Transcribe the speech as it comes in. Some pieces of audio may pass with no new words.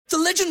The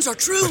legends are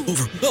true.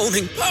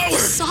 Overwhelming power!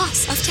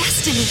 Sauce of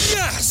destiny.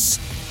 Yes!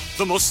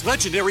 The most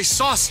legendary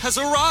sauce has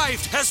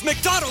arrived as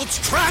McDonald's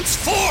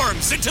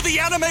transforms into the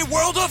anime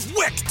world of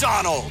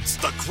WickDonald's.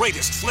 The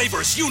greatest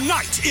flavors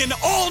unite in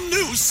all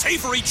new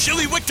savory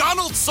chili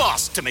McDonald's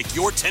sauce to make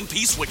your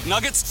 10-piece Wick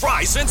Nuggets,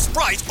 fries, and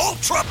Sprite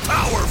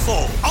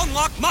ultra-powerful.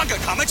 Unlock manga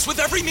comics with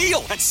every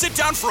meal and sit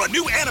down for a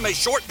new anime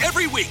short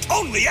every week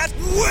only at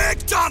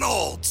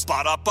WickDonald's.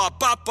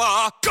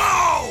 Ba-da-ba-ba-ba,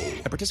 go!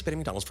 At participating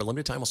McDonald's for a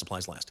limited time while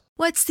supplies last.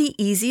 What's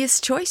the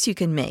easiest choice you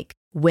can make?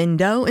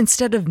 Window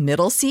instead of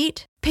middle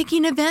seat?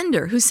 Picking a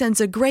vendor who sends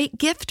a great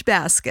gift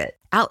basket?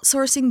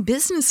 Outsourcing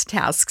business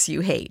tasks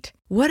you hate?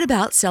 What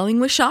about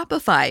selling with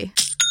Shopify?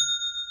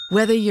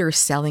 Whether you're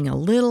selling a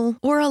little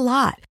or a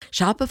lot,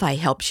 Shopify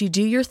helps you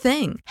do your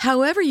thing,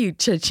 however you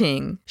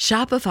cha-ching.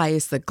 Shopify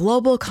is the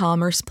global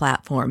commerce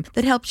platform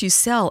that helps you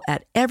sell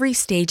at every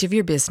stage of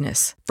your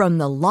business. From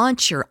the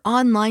launch your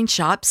online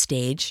shop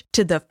stage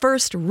to the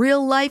first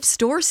real-life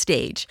store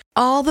stage,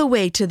 all the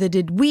way to the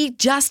did we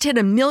just hit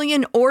 1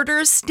 million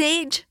orders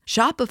stage.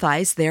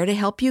 Shopify's there to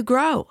help you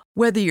grow.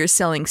 Whether you're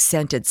selling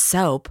scented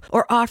soap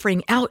or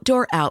offering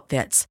outdoor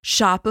outfits,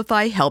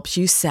 Shopify helps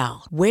you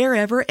sell.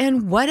 Wherever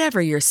and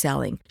whatever you're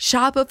selling,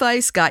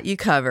 Shopify's got you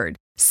covered.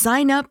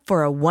 Sign up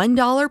for a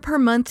 $1 per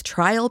month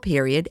trial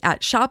period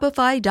at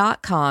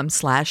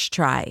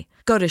shopify.com/try.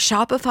 Go to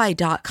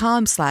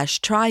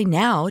shopify.com/try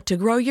now to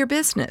grow your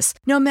business,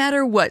 no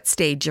matter what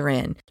stage you're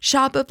in.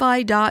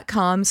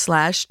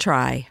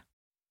 Shopify.com/try.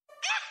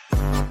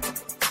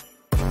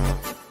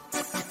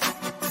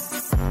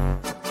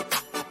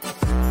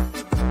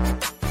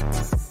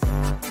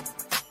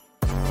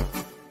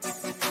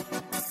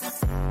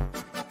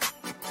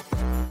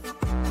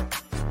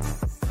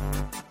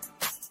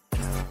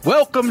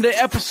 Welcome to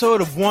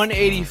episode of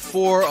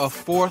 184 of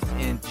Fourth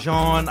and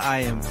John.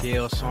 I am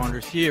Gail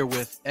Saunders here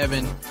with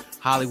Evan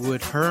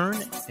Hollywood Hearn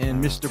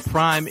and Mr.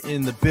 Prime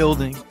in the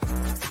building.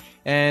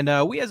 And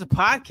we as a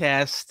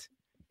podcast,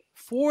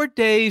 4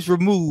 days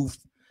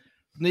removed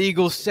from the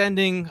Eagles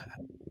sending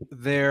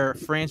their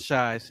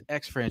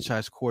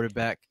ex-franchise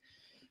quarterback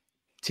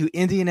to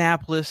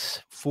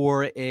Indianapolis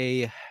for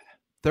a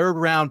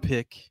third-round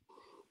pick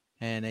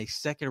and a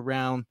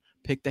second-round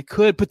pick that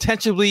could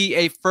potentially be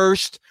a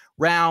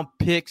first-round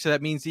pick. So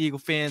that means the Eagle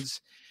fans,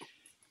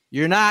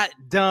 you're not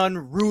done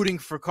rooting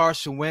for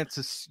Carson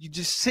Wentz. You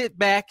just sit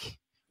back,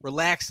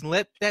 relax, and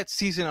let that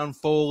season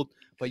unfold.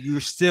 But you're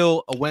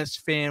still a Wentz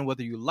fan,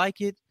 whether you like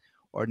it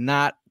or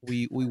not.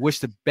 We wish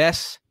the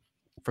best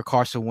for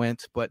Carson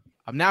Wentz. But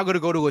I'm now going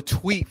to go to a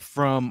tweet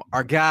from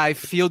our guy,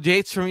 Field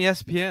Yates from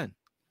ESPN.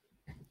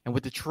 And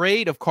with the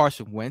trade of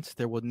Carson Wentz,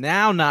 there will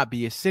now not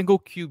be a single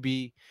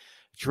QB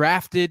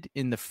drafted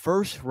in the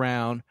first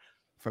round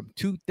from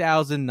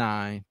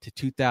 2009 to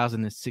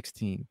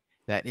 2016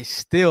 that is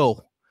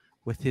still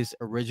with his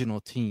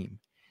original team.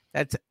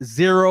 That's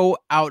 0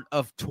 out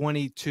of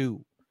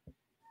 22.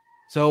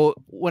 So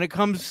when it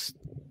comes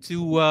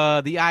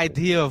to the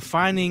idea of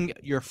finding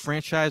your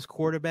franchise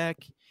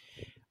quarterback,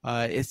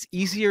 it's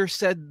easier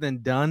said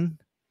than done.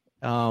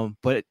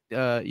 But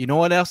you know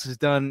what else is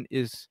done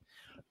is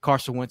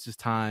Carson Wentz's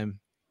time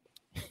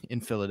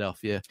in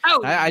Philadelphia.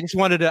 Oh, I just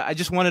wanted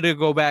to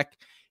go back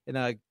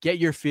and get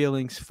your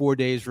feelings 4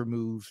 days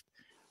removed.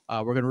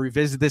 We're going to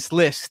revisit this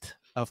list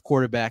of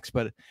quarterbacks,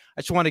 but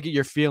I just want to get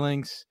your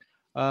feelings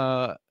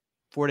 4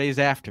 days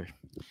after.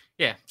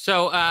 Yeah.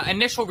 So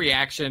initial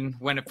reaction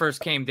when it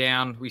first came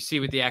down, we see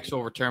what the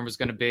actual return was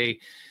going to be.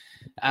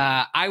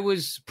 I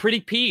was pretty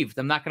peeved.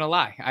 I'm not going to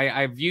lie.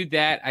 I viewed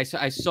that.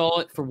 I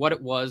saw it for what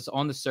it was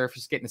on the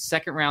surface, getting a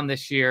second round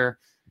this year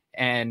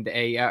and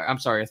a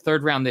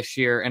third round this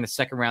year and a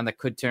second round that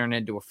could turn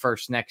into a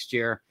first next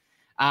year.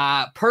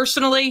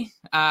 Personally,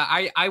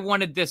 I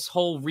wanted this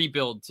whole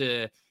rebuild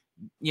to,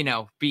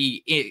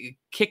 be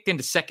kicked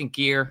into second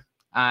gear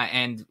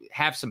and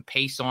have some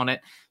pace on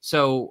it.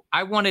 So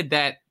I wanted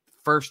that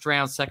first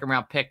round, second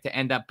round pick to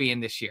end up being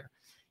this year.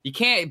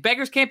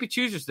 Beggars can't be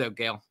choosers though,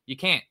 Gail. You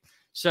can't.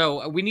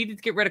 So we needed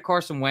to get rid of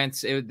Carson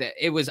Wentz.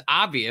 It was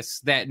obvious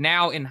that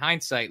now in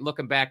hindsight,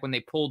 looking back when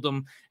they pulled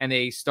him and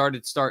they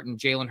started starting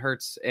Jalen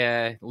Hurts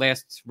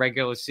last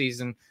regular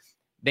season,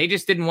 they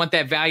just didn't want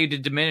that value to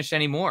diminish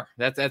anymore.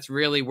 That's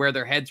really where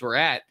their heads were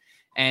at.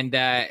 And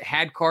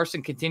had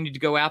Carson continued to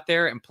go out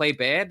there and play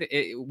bad,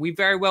 we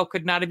very well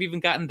could not have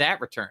even gotten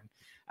that return.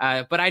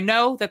 But I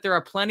know that there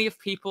are plenty of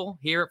people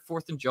here at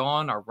Fourth and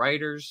John, our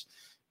writers,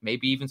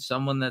 maybe even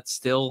someone that's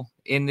still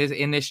in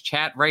this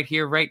chat right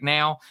here, right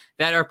now,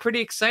 that are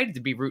pretty excited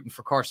to be rooting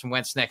for Carson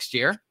Wentz next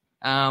year.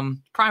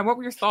 Prime, what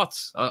were your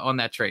thoughts on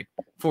that trade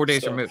 4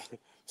 days removed?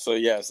 So,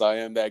 yes, I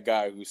am that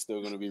guy who's still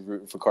going to be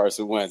rooting for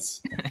Carson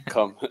Wentz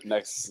come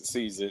next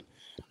season.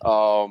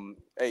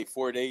 Hey,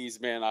 4 days,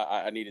 man,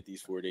 I needed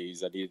these 4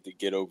 days. I needed to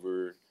get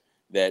over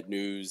that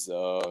news.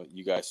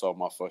 You guys saw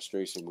my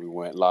frustration. We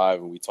went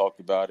live and we talked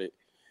about it.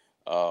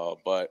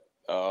 But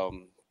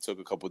took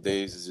a couple of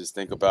days to just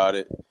think about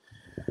it.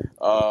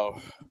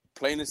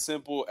 Plain and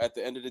simple, at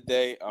the end of the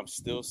day, I'm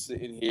still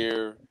sitting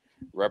here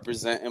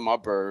representing my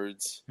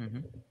birds. Mm-hmm.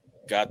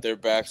 got their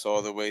backs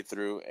all the way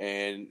through.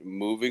 And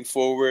moving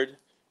forward,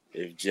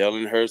 if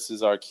Jalen Hurts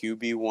is our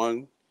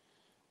QB1,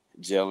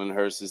 Jalen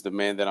Hurts is the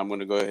man that I'm going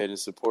to go ahead and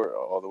support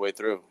all the way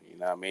through. You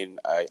know what I mean?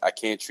 I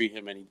can't treat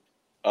him any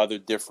other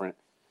different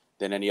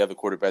than any other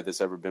quarterback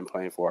that's ever been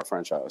playing for our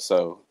franchise.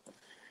 So,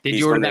 did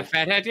you order that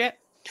fathead yet?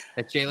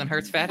 That Jalen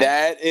Hurts fathead?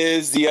 That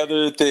is the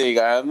other thing.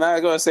 I'm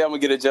not going to say I'm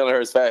going to get a Jalen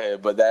Hurts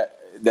fathead, but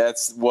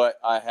that's what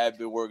I have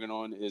been working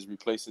on, is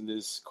replacing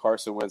this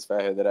Carson Wentz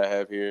fathead that I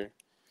have here.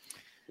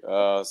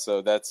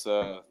 So that's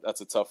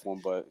a tough one,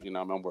 but you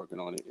know, I'm working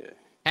on it. Yeah.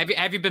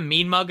 Have you been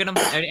mean mugging him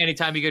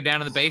anytime you go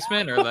down in the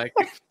basement, or like?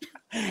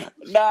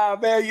 Nah,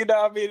 man. You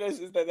know what I mean? That's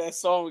just that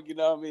song. You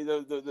know what I mean?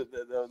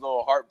 The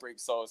little heartbreak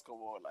songs come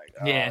on. Like,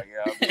 yeah.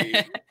 I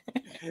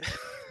mean,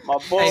 my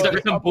boy,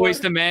 Boys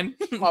to Men.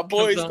 My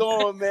boy's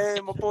gone,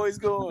 man. My boy's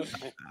gone.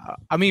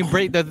 I mean,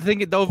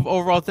 the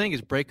overall thing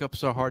is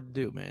breakups are hard to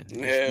do, man.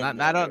 Yeah,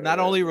 not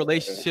only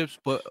relationships,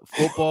 but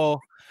football.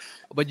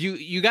 But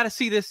you got to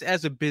see this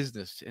as a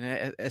business,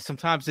 and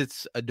sometimes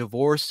it's a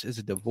divorce.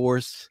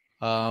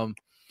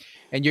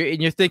 And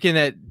you're thinking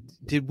that,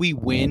 did we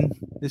win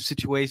this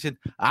situation?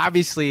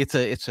 Obviously, it's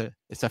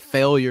a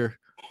failure,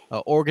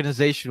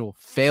 organizational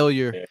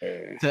failure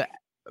to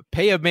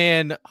pay a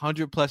man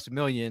 $100+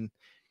 million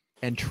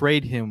and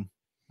trade him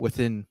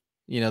within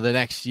the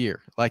next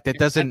year. Like that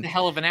doesn't. That's a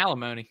hell of an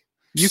alimony.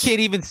 You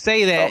can't even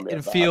say that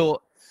and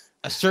feel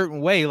a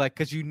certain way, like,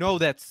 because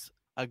that's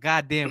a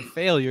goddamn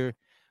failure.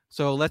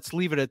 So let's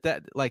leave it at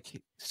that.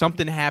 Like,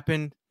 something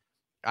happened.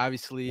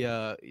 Obviously,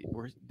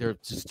 there'll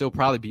still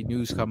probably be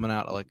news coming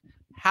out. Like,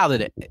 how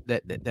did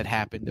that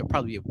happen? There'll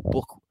probably be a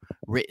book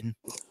written.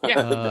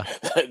 Yeah,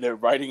 they're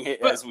writing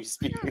it as we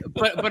speak.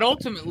 but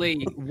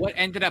ultimately, what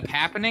ended up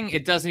happening,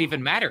 it doesn't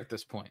even matter at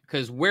this point,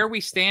 because where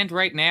we stand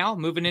right now,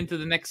 moving into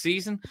the next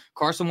season,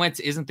 Carson Wentz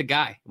isn't the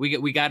guy.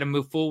 We got to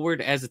move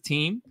forward as a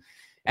team,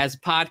 as a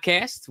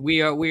podcast.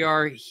 We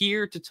are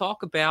here to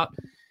talk about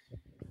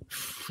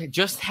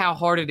just how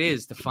hard it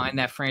is to find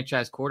that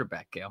franchise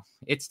quarterback, Gail.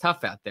 It's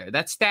tough out there.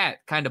 That stat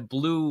kind of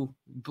blew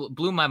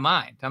my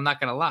mind. I'm not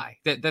going to lie.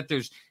 That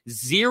there's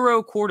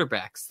 0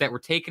 quarterbacks that were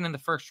taken in the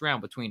first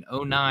round between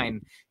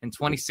 2009 and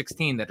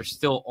 2016 that are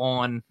still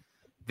on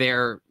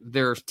their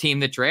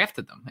team that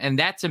drafted them. And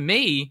that, to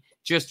me,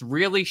 just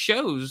really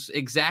shows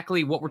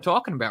exactly what we're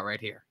talking about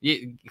right here.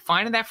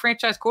 Finding that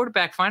franchise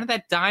quarterback, finding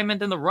that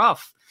diamond in the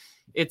rough.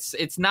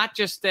 It's not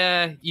just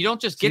you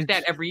don't just get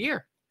that every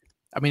year.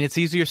 I mean, it's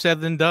easier said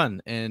than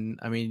done. And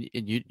I mean,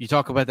 you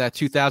talk about that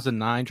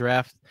 2009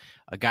 draft,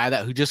 a guy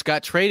who just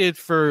got traded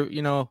for,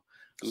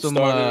 some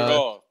started it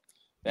all.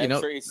 That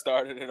trade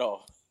started it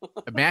all.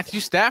 Matthew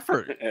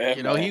Stafford.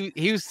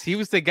 He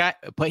was the guy,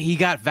 but he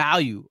got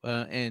value.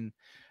 And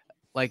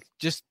like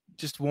just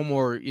one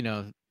more,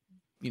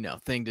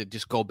 thing to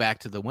just go back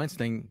to the Wentz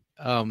thing.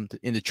 In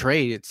the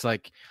trade, it's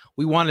like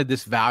we wanted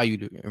this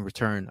value in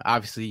return.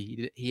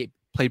 Obviously, he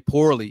played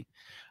poorly,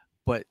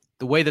 but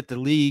the way that the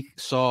league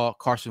saw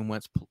Carson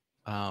Wentz,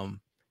 and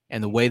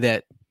the way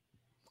that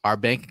our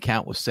bank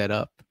account was set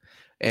up,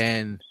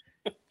 and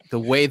the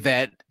way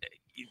that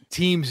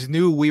teams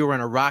knew we were in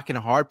a rock and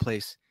a hard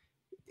place,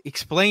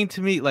 explain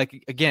to me,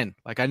 like, again,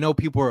 like, I know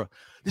people are,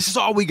 this is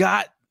all we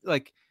got.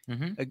 Like,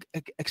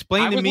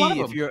 explain to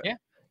me,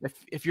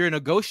 if you're a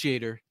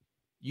negotiator,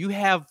 you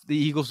have the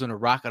Eagles in a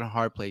rock and a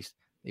hard place.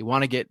 They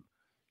want to get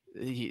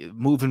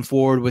moving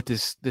forward with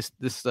this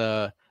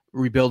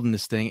rebuilding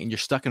this thing, and you're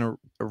stuck in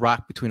a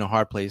rock between a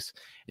hard place,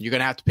 and you're going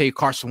to have to pay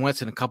Carson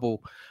Wentz in a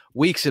couple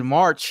weeks in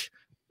March.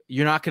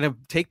 You're not going to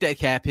take that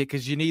cap hit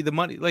because you need the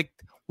money. Like,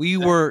 we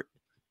were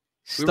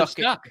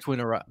stuck between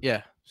a rock.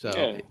 Yeah. So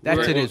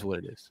it is what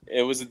it is.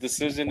 It was a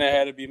decision that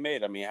had to be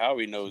made. I mean,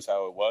 Howie knows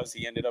how it was.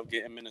 He ended up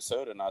getting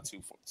Minnesota not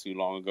too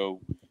long ago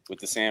with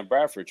the Sam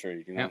Bradford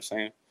trade. You know what I'm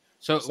saying?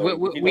 So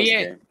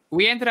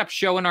we ended up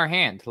showing our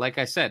hand, like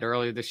I said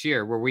earlier this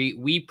year, where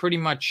we pretty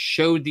much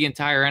showed the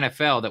entire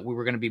NFL that we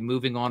were going to be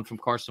moving on from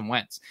Carson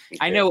Wentz. Yeah.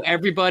 I know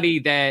everybody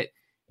that,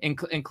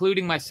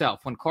 including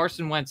myself, when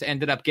Carson Wentz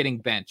ended up getting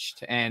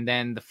benched, and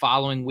then the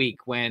following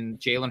week when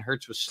Jalen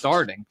Hurts was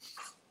starting,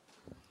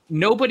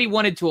 nobody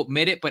wanted to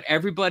admit it, but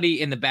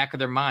everybody in the back of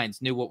their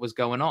minds knew what was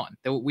going on.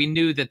 We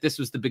knew that this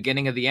was the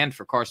beginning of the end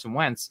for Carson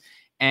Wentz.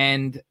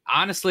 And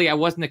honestly, I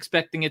wasn't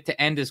expecting it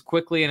to end as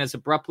quickly and as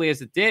abruptly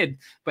as it did.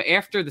 But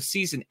after the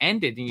season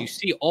ended, and you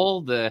see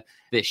all the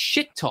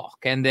shit talk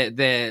and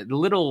the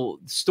little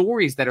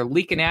stories that are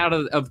leaking out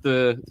of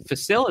the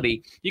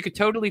facility, you could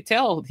totally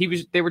tell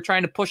they were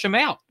trying to push him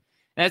out.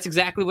 And that's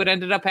exactly what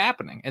ended up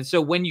happening. And so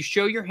when you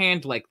show your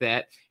hand like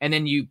that, and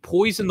then you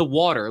poison the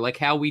water like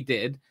how we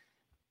did,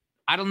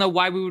 I don't know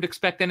why we would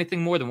expect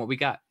anything more than what we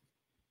got.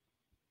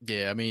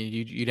 Yeah, I mean,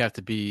 you'd have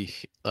to be.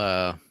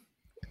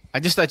 I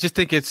just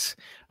think it's.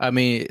 I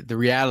mean, the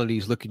reality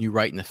is looking you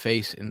right in the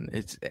face,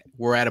 and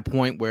we're at a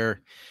point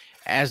where,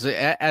 as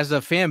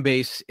a fan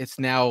base, it's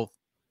now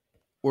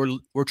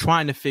we're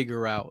trying to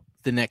figure out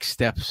the next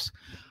steps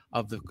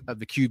of the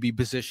QB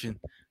position,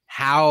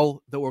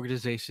 how the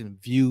organization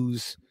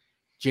views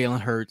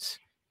Jalen Hurts,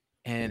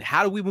 and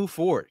how do we move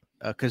forward?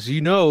 because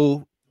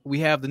we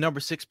have the number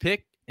 6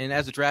 pick, and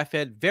as a draft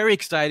head, very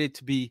excited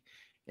to be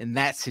in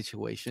that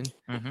situation.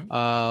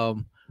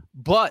 Mm-hmm.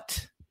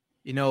 But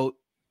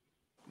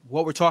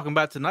what we're talking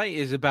about tonight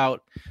is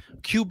about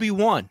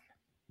QB1.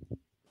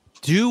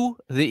 Do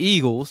the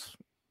Eagles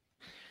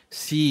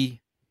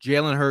see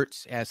Jalen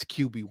Hurts as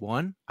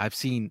QB1? I've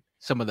seen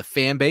some of the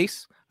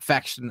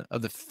faction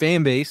of the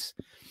fan base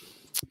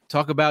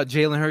talk about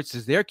Jalen Hurts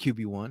as their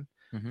QB1.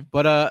 Mm-hmm.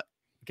 But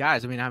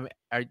guys, I mean,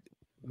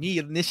 me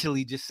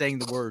initially just saying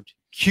the word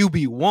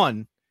QB1,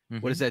 mm-hmm.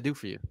 What does that do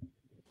for you?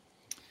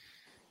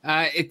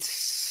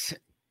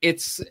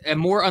 It's a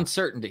more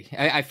uncertainty.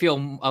 I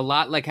feel a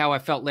lot like how I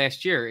felt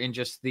last year in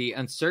just the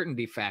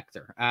uncertainty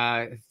factor.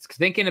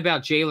 Thinking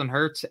about Jalen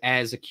Hurts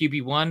as a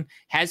QB1,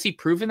 has he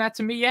proven that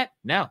to me yet?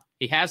 No,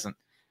 he hasn't.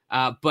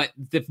 But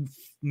the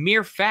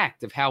mere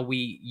fact of how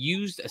we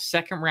used a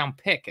second-round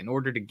pick in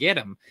order to get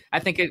him, I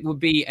think it would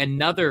be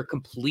another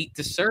complete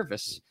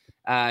disservice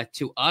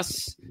to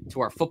us,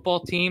 to our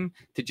football team,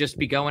 to just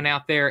be going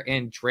out there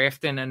and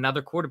drafting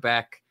another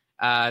quarterback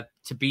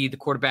to be the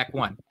quarterback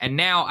one. And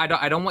now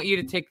I don't want you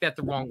to take that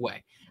the wrong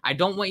way. I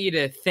don't want you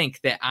to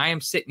think that I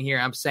am sitting here,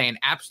 I'm saying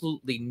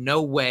absolutely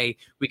no way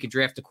we could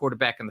draft a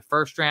quarterback in the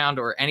first round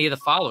or any of the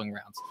following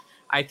rounds.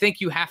 I think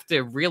you have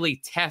to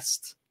really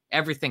test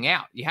everything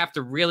out. You have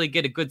to really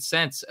get a good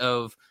sense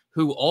of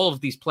who all of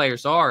these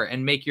players are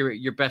and make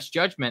your best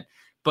judgment.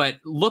 But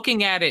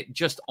looking at it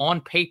just on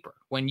paper,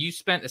 when you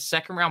spent a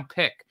second round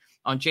pick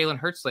on Jalen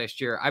Hurts last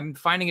year, I'm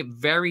finding it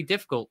very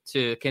difficult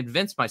to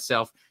convince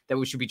myself that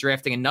we should be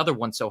drafting another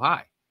one so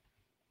high.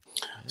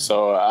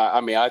 So,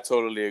 I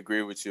totally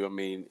agree with you. I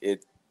mean,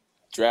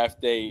 draft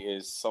day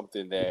is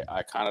something that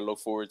I kind of look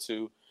forward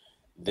to.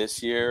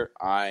 This year,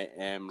 I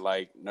am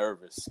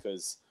nervous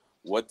because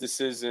what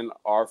decision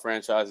our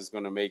franchise is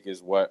going to make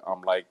is what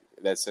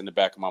that's in the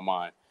back of my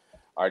mind.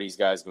 Are these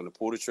guys going to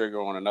pull the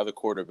trigger on another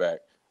quarterback?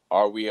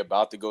 Are we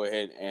about to go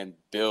ahead and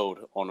build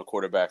on a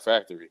quarterback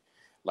factory?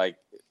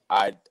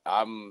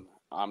 I'm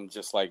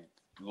just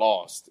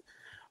lost.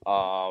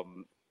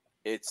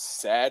 It's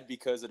sad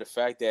because of the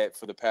fact that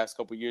for the past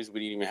couple of years, we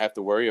didn't even have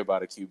to worry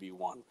about a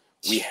QB1.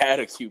 We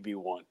had a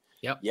QB1.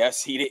 Yep.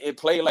 Yes, he didn't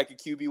play like a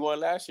QB1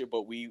 last year,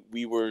 but we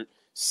were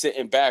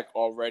sitting back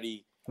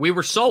already. We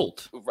were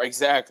sold.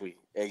 Exactly.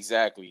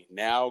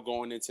 Now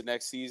going into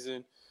next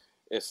season,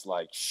 it's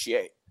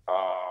shit.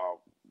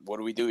 What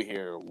do we do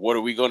here? What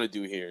are we going to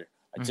do here?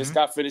 I just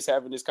got finished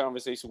having this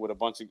conversation with a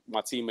bunch of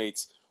my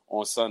teammates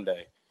on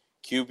Sunday.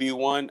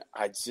 QB1,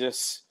 I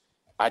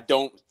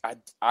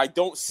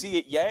don't see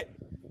it yet,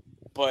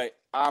 but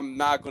I'm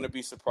not going to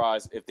be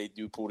surprised if they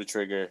do pull the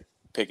trigger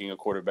picking a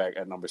quarterback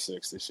at number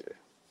 6 this year.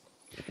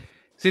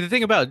 See, the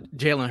thing about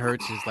Jalen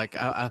Hurts is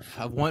I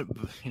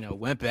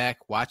went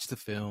back, watched the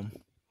film.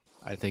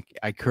 I think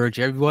I encourage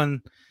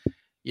everyone,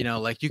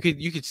 you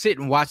could sit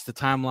and watch the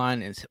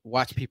timeline and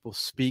watch people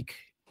speak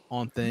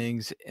on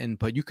things,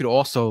 but you could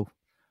also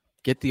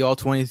get the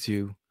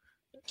all-22,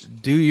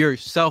 do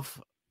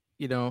yourself,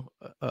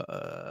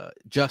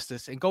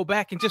 justice, and go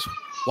back and just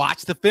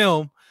watch the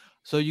film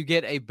so you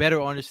get a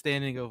better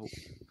understanding of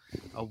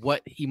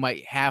what he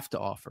might have to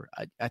offer.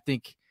 I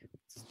think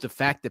the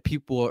fact that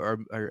people are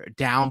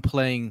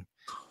downplaying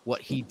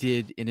what he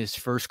did in his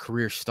first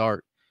career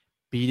start,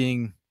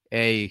 beating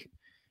a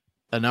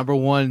number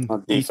one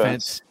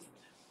defense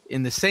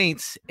in the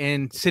Saints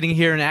and sitting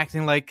here and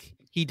acting like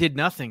he did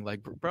nothing.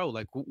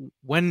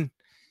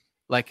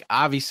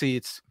 Obviously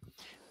it's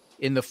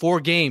in the 4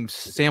 games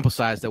sample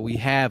size that we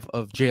have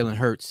of Jalen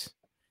Hurts.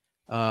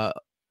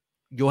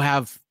 You'll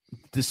have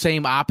the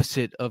same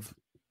opposite of,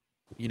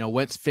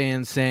 Wentz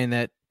fans saying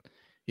that,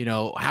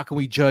 how can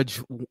we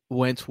judge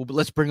Wentz? Well, but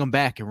let's bring him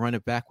back and run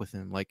it back with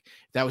him.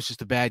 That was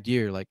just a bad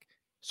year.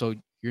 So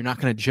you're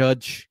not going to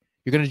judge.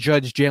 You're going to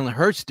judge Jalen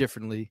Hurts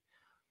differently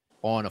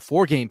on a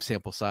 4-game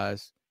sample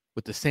size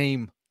with the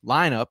same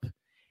lineup,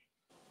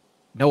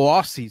 no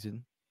off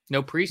season,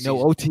 no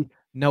preseason,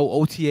 no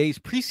OTAs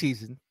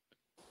preseason,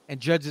 and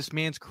judge this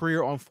man's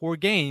career on 4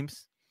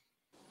 games.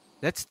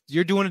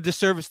 You're doing a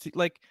disservice to,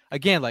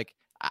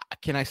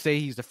 can I say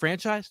he's the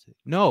franchise?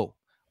 No.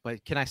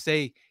 But can I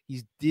say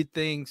he did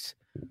things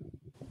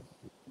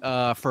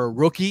for a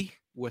rookie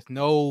with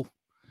no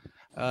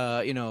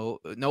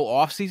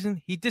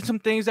offseason? He did some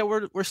things that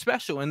were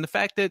special. And the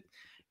fact that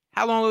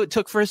how long it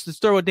took for us to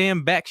throw a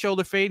damn back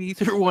shoulder fade, he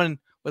threw one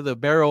with a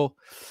barrel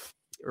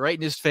right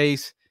in his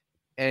face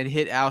and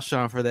hit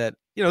Alshon for that.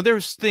 There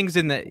was things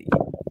in that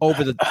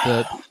over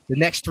the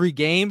next 3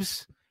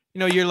 games.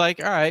 You're like,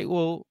 all right,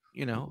 well,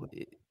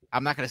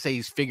 I'm not going to say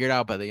he's figured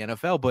out by the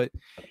NFL, but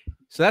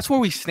so that's where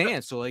we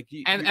stand. So I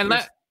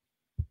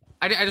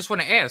just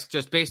want to ask,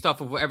 just based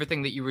off of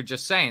everything that you were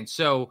just saying.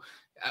 So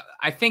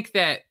I think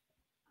that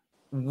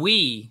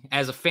we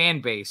as a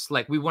fan base,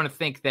 we want to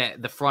think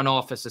that the front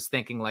office is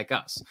thinking like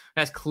us.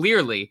 That's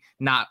clearly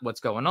not what's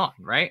going on,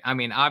 right? I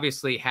mean,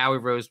 obviously Howie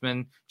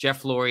Roseman,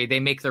 Jeff Lurie, they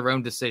make their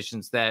own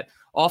decisions that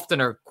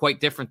often are quite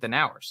different than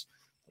ours.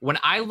 when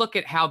I look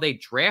at how they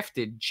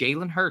drafted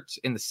Jalen Hurts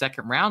in the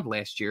second round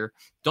last year,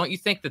 don't you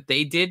think that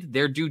they did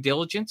their due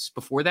diligence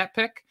before that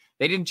pick?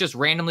 They didn't just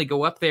randomly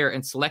go up there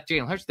and select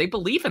Jalen Hurts. They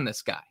believe in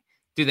this guy.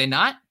 Do they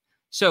not?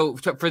 So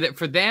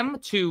for them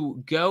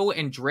to go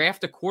and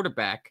draft a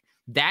quarterback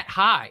that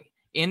high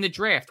in the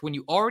draft when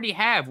you already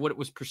have what it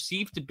was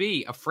perceived to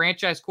be a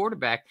franchise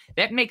quarterback,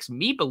 that makes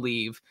me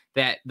believe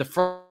that the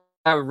first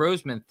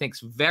Roseman thinks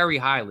very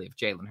highly of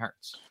Jalen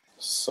Hurts.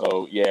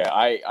 So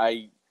yeah,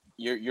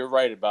 you're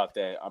right about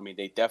that. I mean,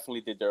 they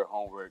definitely did their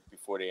homework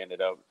before they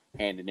ended up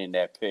handing in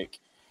that pick.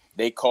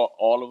 They caught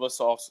all of us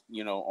off,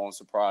 on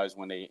surprise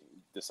when they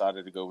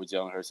decided to go with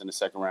Jalen Hurts in the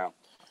second round.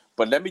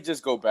 But let me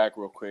just go back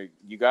real quick.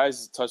 You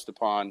guys touched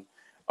upon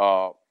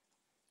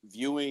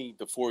viewing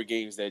the 4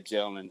 games that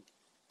Jalen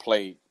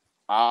played.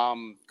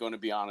 I'm going to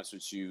be honest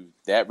with you.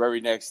 That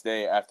very next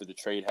day after the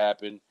trade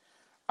happened,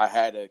 I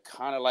had to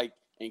kind of like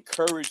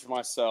encourage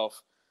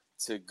myself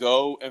to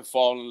go and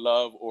fall in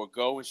love or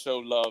go and show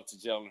love to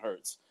Jalen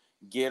Hurts.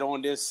 Get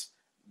on this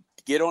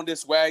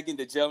wagon,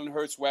 the Jalen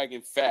Hurts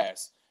wagon,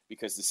 fast,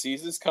 because the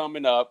season's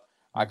coming up.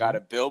 I got to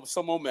build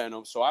some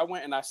momentum. So I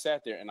went and I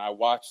sat there and I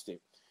watched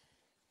it.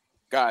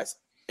 Guys,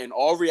 in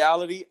all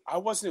reality, I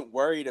wasn't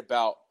worried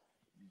about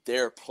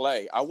their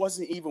play. I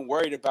wasn't even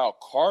worried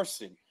about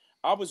Carson.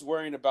 I was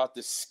worrying about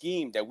the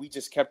scheme that we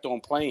just kept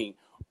on playing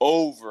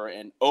over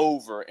and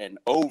over and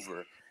over.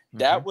 Mm-hmm.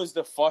 That was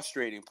the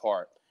frustrating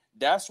part.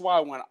 That's why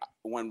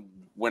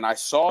when I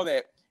saw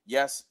that,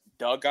 yes,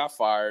 Doug got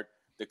fired,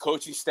 the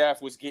coaching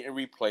staff was getting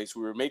replaced,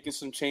 we were making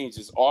some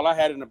changes, all I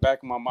had in the back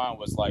of my mind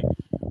was like,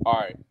 all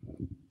right,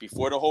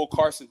 before the whole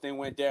Carson thing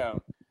went down,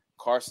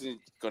 Carson's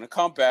going to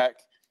come back.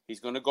 He's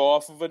going to go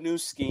off of a new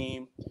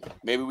scheme.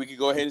 Maybe we could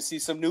go ahead and see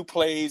some new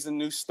plays and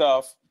new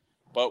stuff,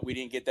 but we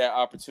didn't get that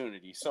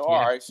opportunity. So,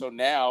 all right, so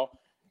now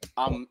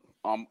I'm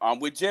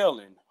with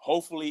Jalen.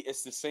 Hopefully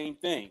it's the same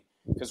thing.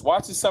 Because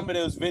watching some of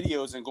those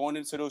videos and going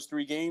into those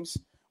 3 games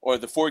or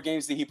the 4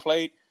 games that he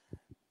played,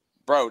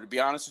 bro, to be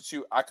honest with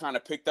you, I kind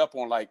of picked up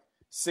on like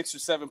 6 or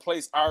 7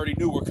 plays I already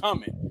knew were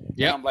coming.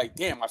 Yeah. And I'm like,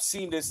 damn, I've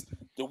seen this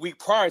the week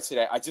prior to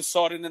that. I just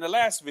saw it in the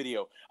last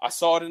video. I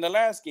saw it in the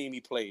last game he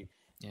played.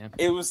 Yeah.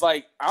 It was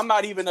like, I'm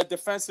not even a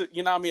defensive,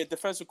 a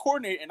defensive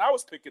coordinator, and I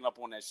was picking up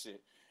on that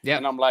shit. Yeah.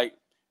 And I'm like,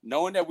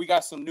 knowing that we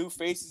got some new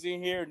faces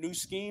in here, new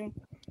scheme,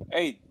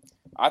 hey,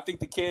 I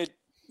think the kid,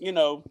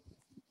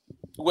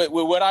 with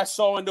what I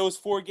saw in those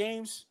 4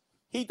 games,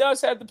 he does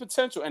have the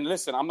potential. And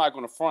listen, I'm not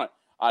going to front.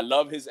 I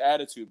love his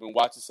attitude. Been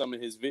watching some of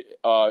his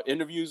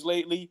interviews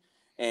lately,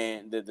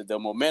 and the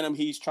momentum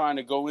he's trying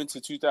to go into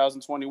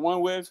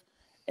 2021 with,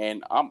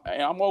 and I'm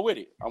all with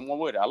it. I'm all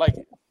with it. I like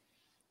it.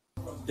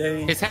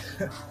 Day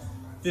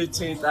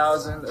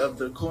 15,000 of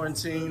the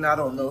quarantine. I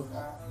don't know,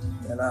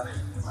 and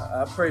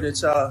I pray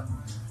that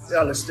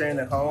y'all are staying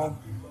at home,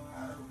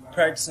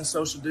 practicing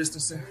social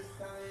distancing.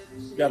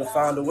 You gotta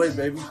find a way,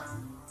 baby.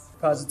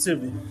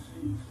 Positivity.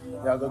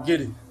 Y'all go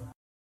get it.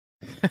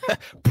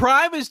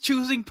 Prime is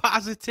choosing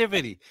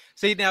positivity.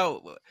 See,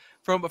 now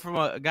from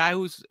a guy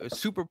who's a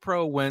super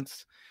pro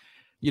Wentz,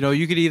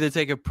 you could either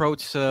take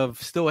approach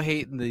of still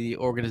hating the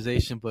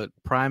organization, but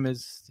Prime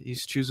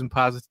he's choosing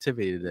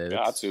positivity today.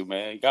 Got to,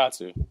 man. Got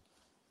to.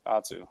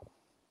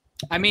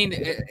 I mean,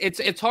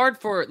 it's hard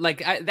for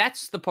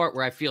that's the part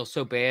where I feel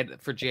so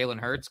bad for Jalen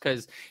Hurts,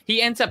 because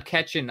he ends up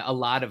catching a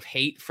lot of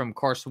hate from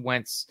Carson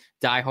Wentz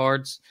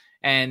diehards.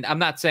 And I'm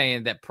not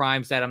saying that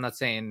Prime's that. I'm not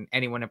saying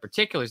anyone in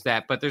particular is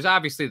that. But there's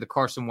obviously the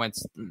Carson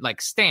Wentz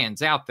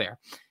stands out there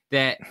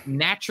that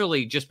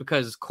naturally, just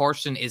because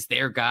Carson is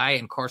their guy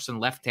and Carson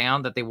left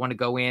town, that they want to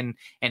go in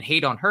and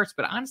hate on Hurts.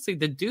 But honestly,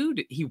 the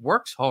dude, he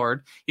works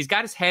hard. He's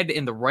got his head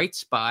in the right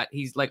spot.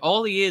 He's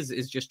all he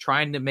is just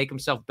trying to make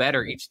himself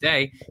better each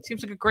day.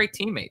 Seems like a great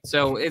teammate.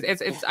 So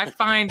I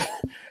find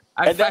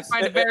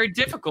it very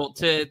difficult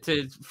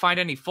to find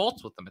any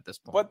faults with them at this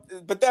point.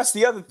 But that's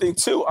the other thing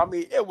too. I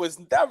mean, it was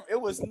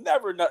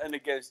never nothing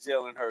against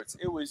Jalen Hurts.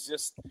 It was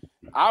just,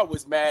 I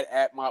was mad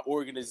at my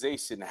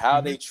organization,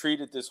 how they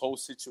treated this whole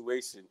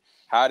situation,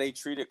 how they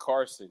treated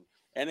Carson.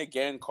 And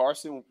again,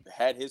 Carson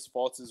had his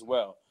faults as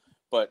well.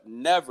 But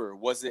never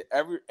was it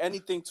ever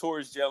anything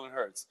towards Jalen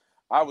Hurts.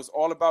 I was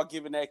all about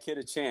giving that kid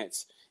a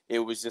chance. It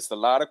was just a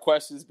lot of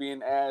questions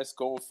being asked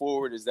going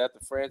forward. Is that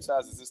the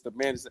franchise? Is this the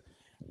man?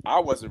 I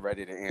wasn't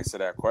ready to answer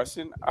that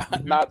question.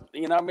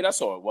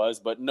 That's all it was.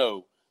 But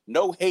no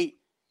hate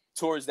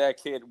towards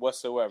that kid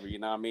whatsoever.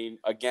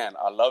 Again,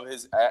 I love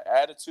his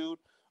attitude.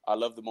 I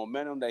love the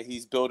momentum that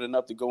he's building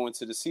up to go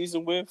into the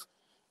season with.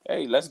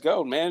 Hey, let's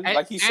go, man.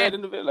 Like he said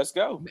in the video, let's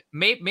go.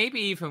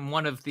 Maybe even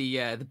one of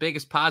the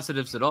biggest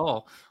positives at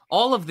all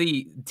of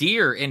the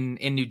deer in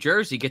New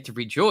Jersey get to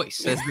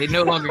rejoice as they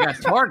no longer got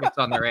targets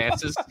on their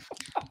asses.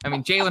 I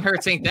mean, Jalen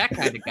Hurts ain't that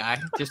kind of guy,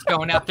 just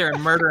going out there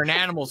and murdering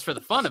animals for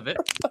the fun of it.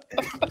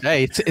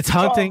 Hey, it's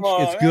hunting.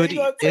 It's good.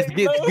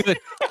 It's good.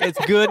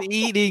 It's good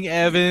eating,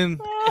 Evan.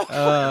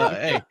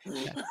 Hey,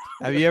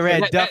 have you ever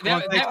had duck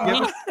on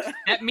Thanksgiving?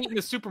 That meat in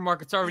the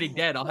supermarket's already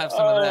dead. I'll have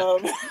some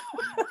of that.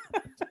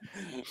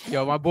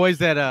 Yo, my boys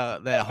that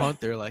hunt,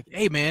 they're like,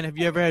 "Hey man, have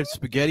you ever had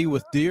spaghetti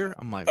with deer?"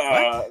 I'm like,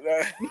 "What?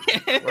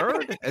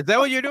 Word? Is that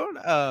what you're doing?"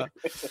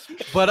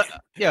 But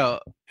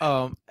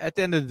at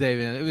the end of the day,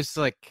 man, it was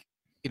like,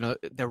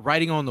 the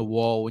writing on the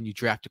wall when you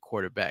draft a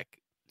quarterback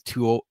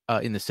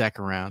in the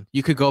second round.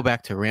 You could go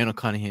back to Randall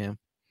Cunningham.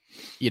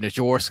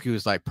 Jaworski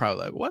was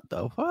probably like, "What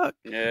the fuck?"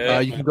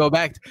 Yeah, you can go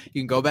back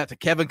to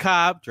Kevin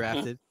Cobb,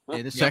 drafted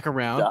in the second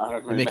round.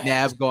 And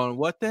McNabb going,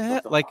 "What the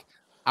heck?"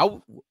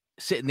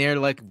 Sitting there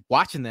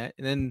watching that,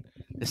 and then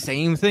the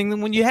same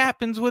thing when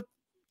happens with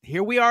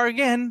here we are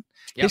again.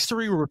 Yep.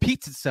 History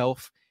repeats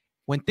itself.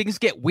 When things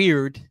get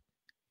weird,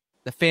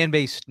 the fan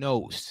base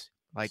knows.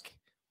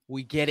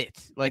 We get it.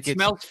 It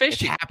smells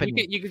fishy. It's happening.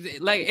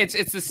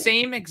 It's the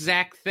same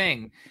exact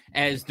thing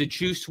as the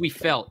juice we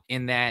felt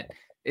in that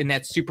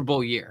Super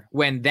Bowl year,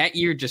 when that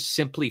year just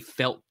simply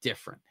felt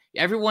different.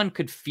 Everyone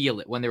could feel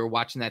it when they were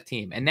watching that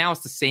team. And now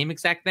it's the same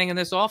exact thing in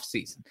this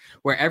offseason,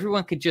 where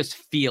everyone could just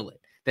feel it,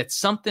 that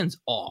something's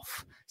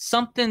off.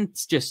 Something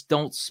just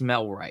don't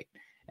smell right.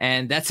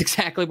 And that's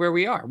exactly where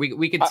we are.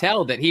 We could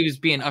tell that he was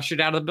being ushered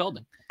out of the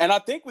building. And I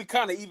think we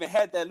kind of even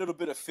had that little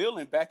bit of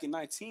feeling back in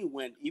 2019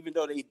 when, even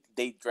though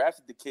they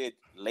drafted the kid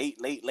late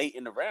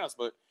in the rounds,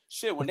 but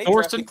shit, when they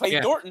drafted Clay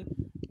Thornton,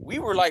 we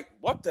were like,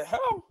 what the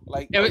hell?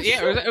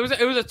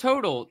 It was a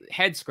total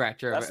head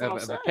scratcher of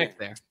a pick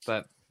there.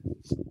 But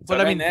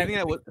I mean, go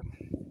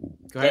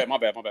ahead. My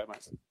bad.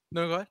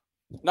 No, go ahead.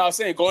 No, I was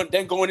saying going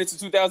into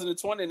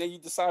 2020, and then you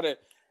decided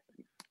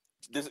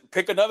to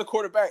pick another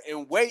quarterback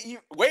and way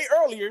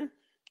earlier.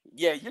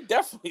 Yeah, you're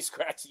definitely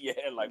scratching your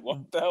head. Like,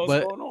 what the hell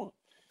is going on?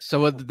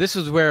 So this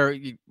is where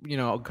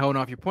going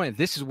off your point.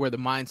 This is where the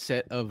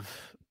mindset of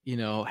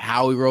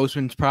Howie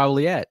Roseman's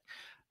probably at.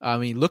 I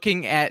mean,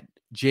 looking at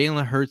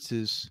Jalen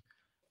Hurts'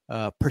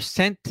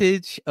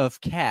 percentage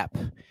of cap,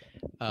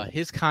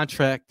 his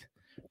contract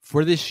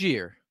for this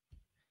year,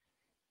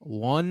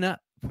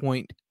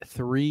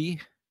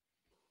 $1.3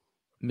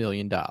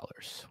 million,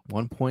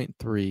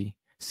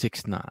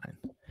 1.369.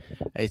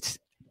 It's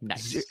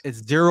nice.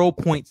 It's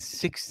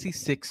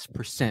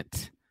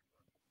 0.66%.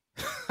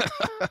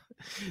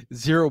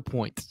 0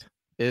 points.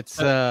 It's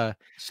so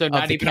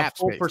not even a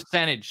full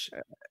percentage.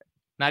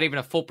 Not even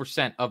a full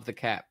percent of the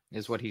cap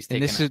is what he's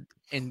taking.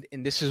 And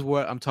this is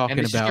what I'm talking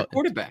about. Your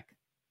quarterback.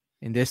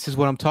 And this is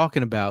what I'm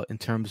talking about in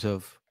terms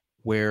of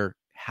where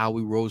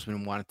Howie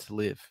Roseman wanted to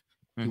live.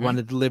 He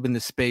wanted to live in the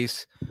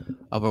space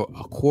of a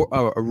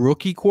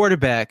rookie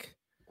quarterback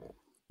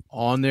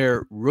on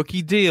their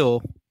rookie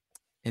deal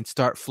and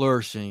start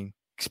flourishing.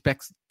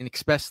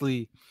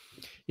 Especially,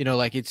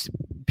 it's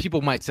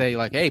people might say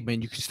hey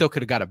man, you still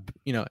could have got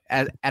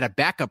at a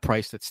backup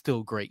price that's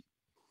still great.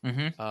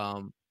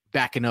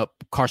 Backing up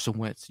Carson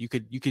Wentz, you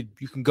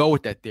can go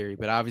with that theory,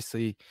 but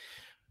obviously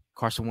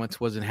Carson Wentz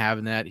wasn't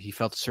having that. He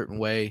felt a certain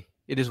way.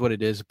 It is what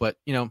it is. But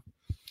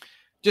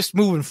just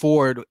moving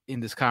forward in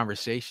this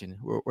conversation,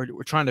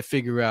 we're trying to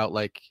figure out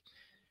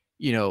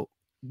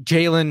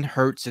Jalen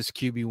Hurts as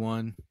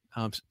QB1.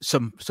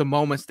 Some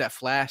moments that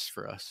flashed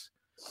for us.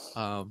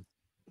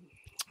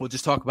 We'll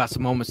just talk about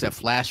some moments that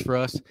flashed for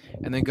us,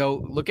 and then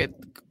go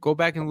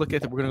back and look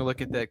at. We're going to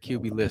look at that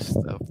QB list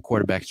of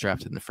quarterbacks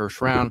drafted in the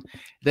first round,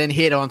 then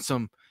hit on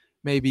some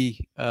of these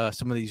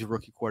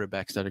rookie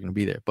quarterbacks that are going to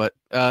be there. But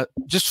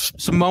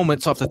just some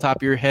moments off the top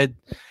of your head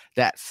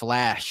that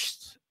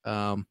flashed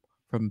from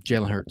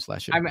Jalen Hurts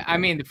last year. I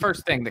mean, the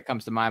first thing that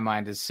comes to my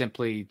mind is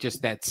simply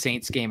just that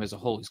Saints game as a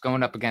whole. He's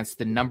going up against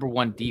the number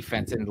one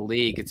defense in the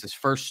league. It's his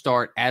first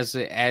start as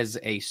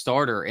a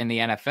starter in the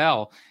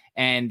NFL.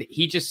 And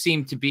he just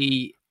seemed to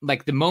be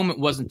the moment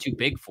wasn't too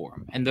big for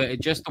him. And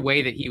just the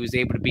way that he was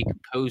able to be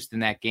composed in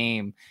that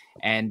game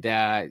and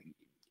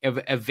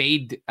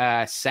evade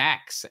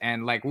sacks.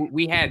 And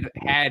we had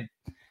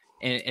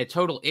a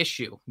total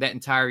issue that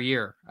entire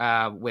year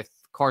with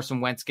Carson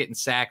Wentz getting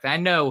sacked. I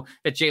know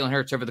that Jalen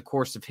Hurts, over the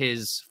course of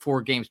his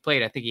 4 games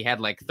played, I think he had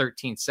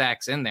 13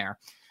 sacks in there.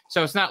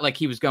 So it's not like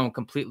he was going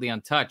completely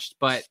untouched,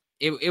 but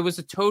it was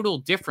a total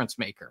difference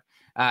maker.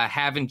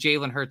 Having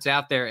Jalen Hurts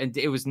out there, and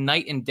it was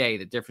night and day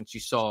the difference you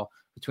saw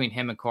between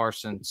him and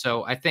Carson.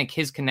 So I think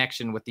his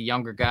connection with the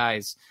younger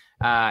guys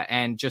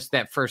and just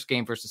that first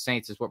game versus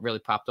Saints is what really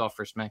popped off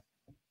for me.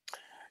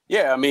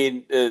 Yeah, I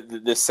mean,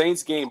 the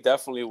Saints game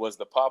definitely was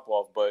the pop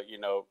off, but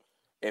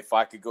if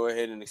I could go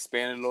ahead and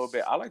expand it a little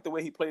bit, I like the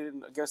way he played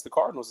against the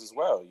Cardinals as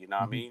well. You know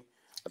what I mean?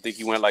 I think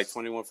he went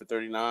 21 for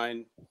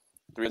 39,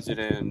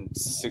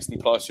 360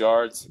 plus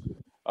yards.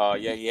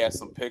 Yeah, he had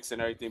some picks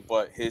and everything,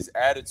 but his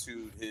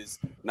attitude, his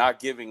not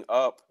giving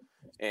up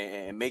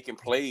and making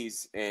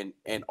plays and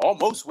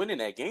almost winning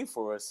that game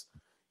for us.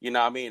 You know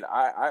what I mean?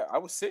 I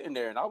was sitting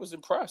there and I was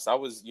impressed. I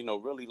was,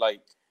 really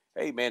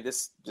hey man,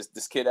 this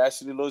kid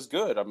actually looks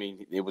good. I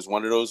mean, it was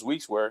one of those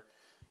weeks where,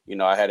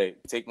 I had to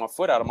take my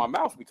foot out of my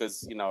mouth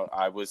because,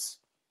 I was,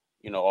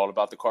 all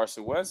about the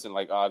Carson Wentz and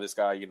this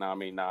guy,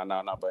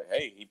 nah. But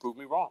hey, he proved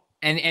me wrong.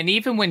 And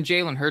even when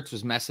Jalen Hurts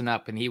was messing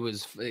up and he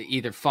was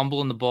either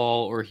fumbling the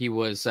ball or he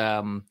was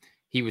throwing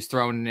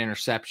an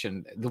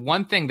interception, the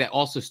one thing that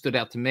also stood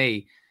out to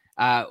me,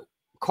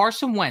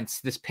 Carson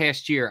Wentz this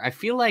past year, I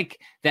feel like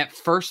that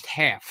first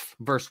half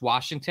versus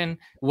Washington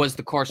was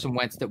the Carson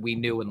Wentz that we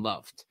knew and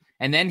loved.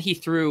 And then he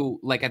threw,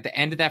 like at the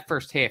end of that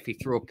first half, he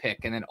threw a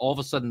pick, and then all of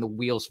a sudden the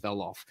wheels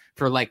fell off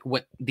for like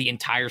what the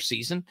entire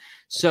season.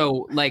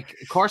 So like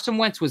Carson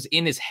Wentz was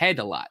in his head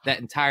a lot that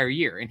entire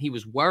year, and he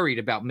was worried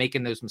about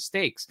making those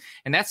mistakes.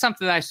 And that's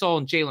something that I saw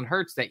in Jalen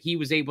Hurts, that he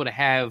was able to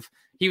have.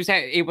 He was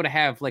able to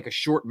have like a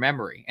short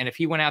memory, and if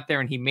he went out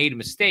there and he made a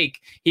mistake,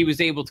 he was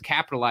able to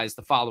capitalize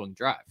the following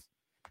drive,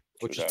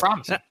 which is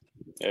promising.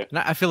 Yeah.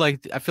 I feel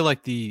like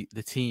the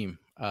team.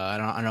 I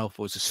don't know if it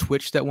was a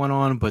switch that went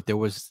on, but there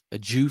was a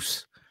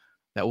juice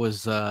that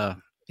was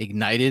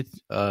ignited.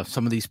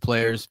 Some of these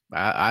players,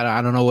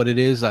 I don't know what it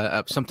is.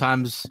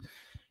 Sometimes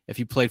if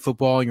you played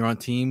football and you're on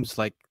teams,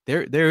 like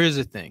there is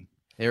a thing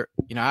there.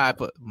 You know, I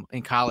put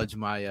in college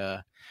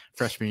my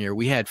freshman year,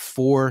 we had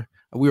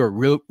we were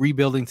a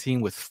rebuilding team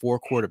with 4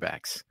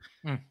 quarterbacks.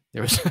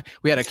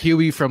 We had a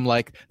QB from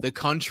like the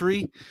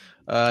country.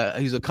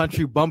 He's a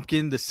country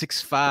bumpkin, the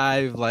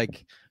 6'5",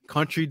 like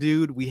country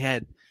dude. We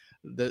had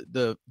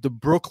the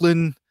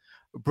Brooklyn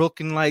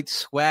light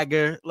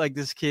swagger. Like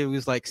this kid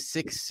was like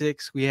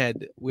 6'6". We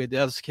had the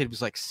other kid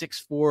was like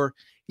 6'4".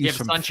 He's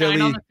from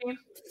Philly. On the team?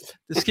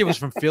 This kid was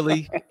from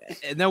Philly.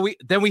 And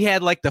then we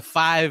had like the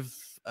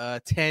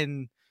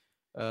 5'10"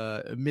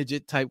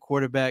 midget type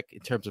quarterback in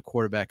terms of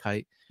quarterback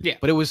height. Yeah.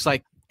 But it was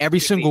like every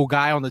single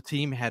guy on the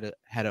team had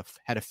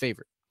a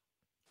favorite.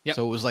 Yep.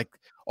 So it was like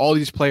all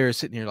these players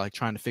sitting here like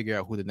trying to figure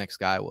out who the next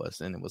guy was.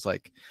 And it was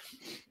like,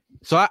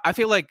 so I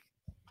feel like,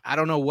 I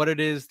don't know what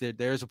it is.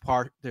 There's a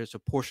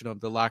portion of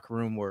the locker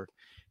room where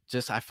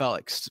just I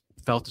felt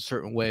a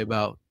certain way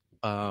about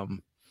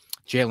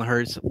Jalen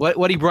Hurts.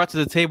 What he brought to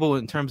the table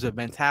in terms of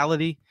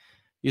mentality.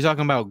 You're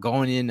talking about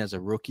going in as a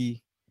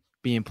rookie,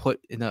 being put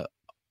in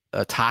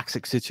a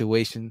toxic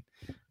situation.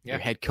 Yeah. Your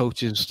head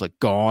coach is like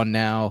gone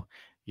now.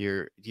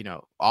 Your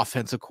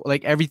offensive,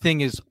 like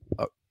everything is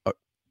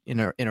in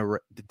a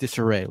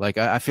disarray. Like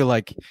I feel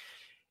like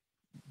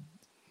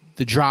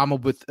the drama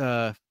with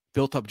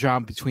built up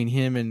drama between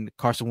him and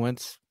Carson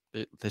Wentz,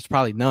 there's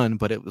probably none,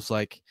 but it was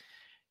like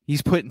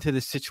he's put into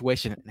this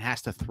situation and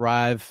has to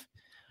thrive.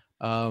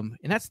 And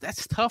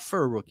that's tough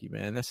for a rookie,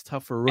 man. That's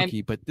tough for a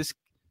rookie. But this,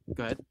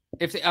 go ahead.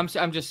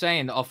 I'm just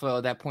saying, off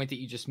of that point that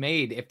you just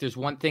made, if there's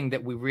one thing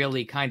that we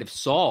really kind of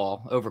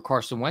saw over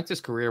Carson Wentz's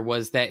career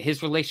was that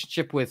his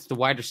relationship with the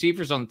wide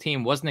receivers on the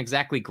team wasn't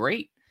exactly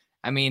great.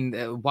 I mean,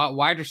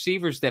 wide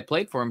receivers that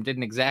played for him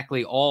didn't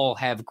exactly all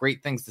have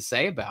great things to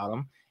say about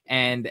him.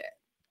 And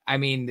I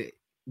mean,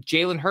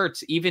 Jalen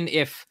Hurts, even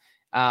if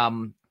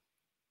I'm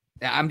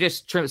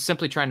just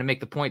simply trying to make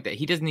the point that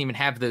he doesn't even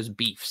have those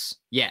beefs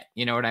yet.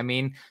 You know what I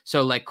mean?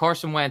 So like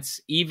Carson Wentz,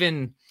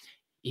 even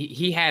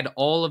he had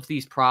all of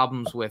these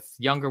problems with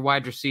younger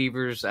wide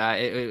receivers.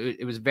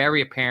 It was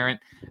very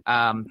apparent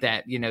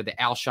that, the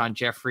Alshon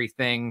Jeffrey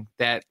thing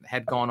that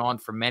had gone on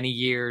for many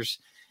years.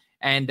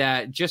 And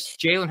just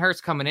Jalen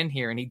Hurts coming in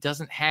here, and he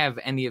doesn't have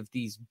any of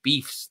these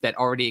beefs that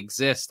already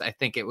exist. I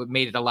think it would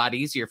made it a lot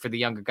easier for the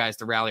younger guys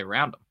to rally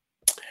around him.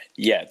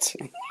 Yet.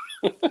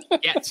 But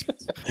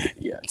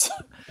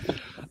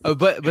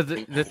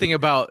the thing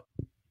about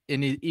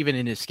even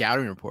in his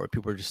scouting report,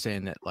 people are just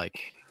saying that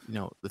like,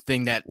 the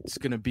thing that's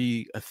going to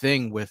be a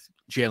thing with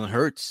Jalen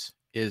Hurts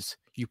is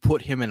you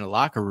put him in a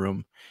locker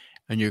room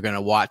and you're going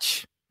to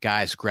watch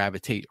guys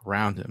gravitate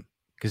around him.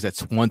 Because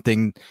that's one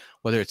thing,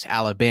 whether it's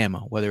Alabama,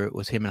 whether it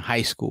was him in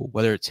high school,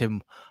 whether it's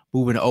him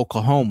moving to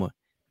Oklahoma,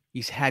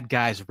 he's had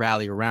guys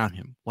rally around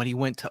him. When he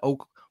went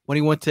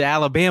to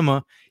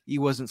Alabama, he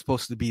wasn't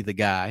supposed to be the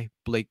guy.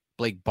 Blake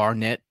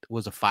Barnett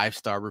was a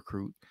 5-star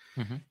recruit,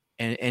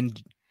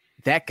 and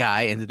that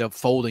guy ended up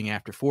folding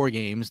after 4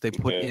 games. They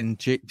put in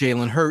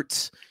Jalen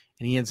Hurts,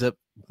 and he ends up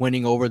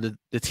winning over the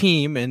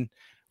team and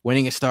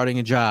winning and starting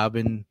a job.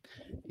 And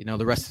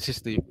the rest is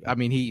history. I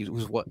mean, he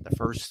was the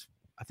first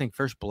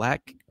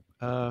black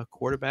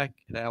quarterback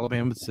at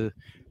Alabama to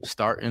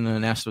start in the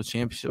national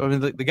championship. I mean,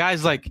 the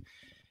guy's like,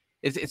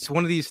 it's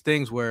one of these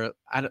things where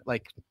I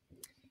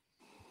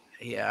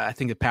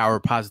think the power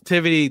of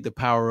positivity, the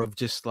power of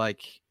just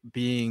like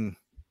being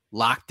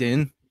locked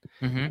in,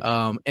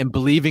 and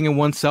believing in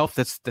oneself.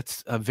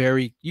 That's a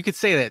very, you could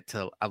say that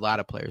to a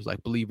lot of players,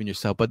 like believe in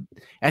yourself. But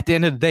at the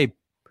end of the day,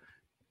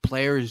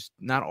 players,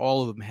 not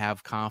all of them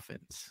have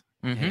confidence,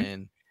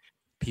 and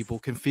people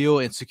can feel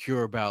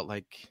insecure about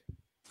like,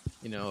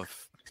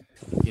 if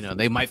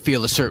they might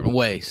feel a certain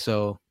way.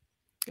 So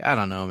I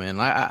don't know, man.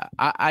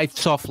 I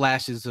saw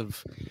flashes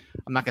of,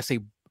 I'm not gonna say,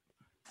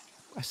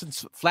 I said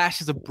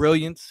flashes of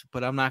brilliance,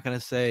 but I'm not gonna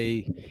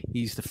say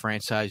he's the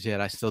franchise yet.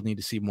 I still need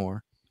to see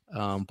more.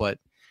 But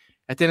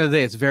at the end of the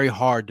day, it's very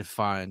hard to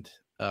find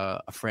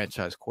a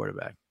franchise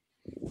quarterback.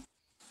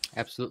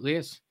 Absolutely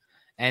is.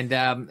 And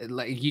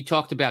like you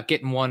talked about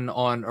getting one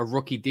on a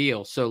rookie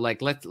deal. So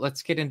like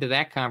let's get into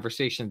that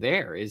conversation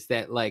there. Is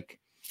that like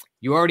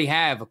you already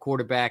have a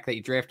quarterback that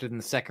you drafted in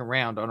the 2nd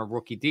round on a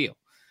rookie deal.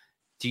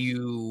 Do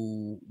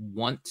you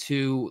want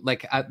to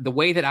like the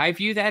way that I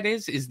view that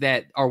is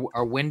that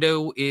our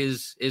window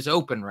is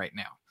open right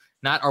now.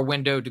 not our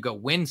window to go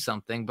win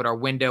something, but our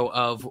window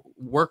of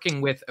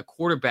working with a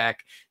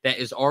quarterback that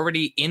is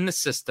already in the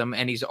system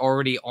and he's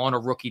already on a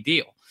rookie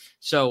deal.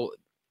 So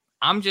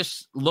I'm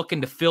just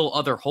looking to fill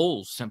other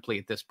holes simply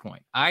at this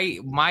point.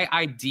 My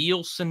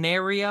ideal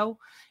scenario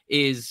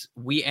is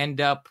we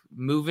end up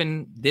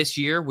moving this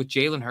year with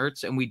Jalen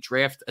Hurts and we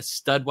draft a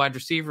stud wide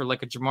receiver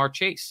like a Jamar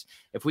Chase.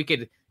 If we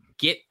could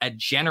get a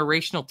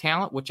generational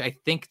talent, which I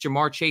think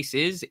Jamar Chase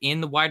is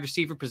in the wide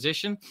receiver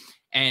position,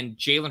 and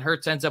Jalen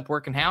Hurts ends up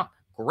working out,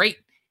 great.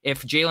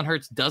 If Jalen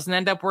Hurts doesn't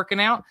end up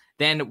working out,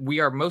 then we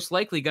are most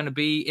likely going to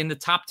be in the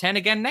top 10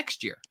 again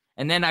next year.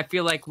 And then I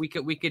feel like we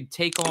could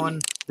take on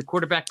the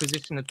quarterback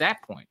position at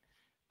that point.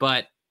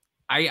 But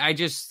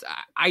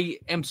I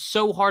am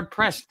so hard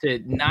pressed to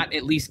not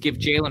at least give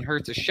Jalen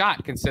Hurts a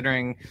shot,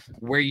 considering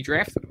where you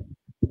drafted him.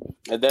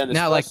 And then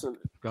now, especially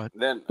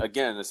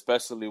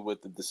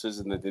with the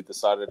decision that they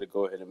decided to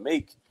go ahead and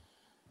make,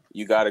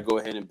 you got to go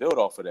ahead and build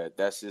off of that.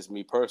 That's just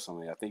me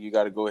personally. I think you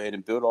got to go ahead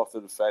and build off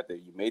of the fact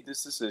that you made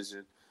this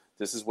decision.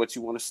 This is what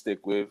you want to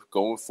stick with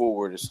going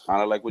forward. It's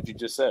kind of like what you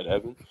just said,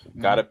 Evan.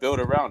 Got to build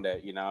around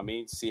that, you know what I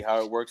mean? See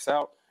how it works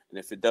out. And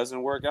if it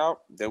doesn't work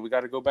out, then we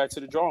got to go back to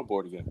the drawing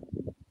board again.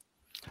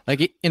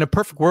 Like in a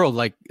perfect world,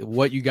 like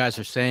what you guys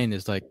are saying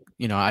is like,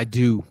 you know, I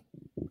do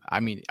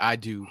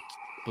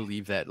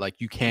believe that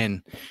like you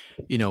can,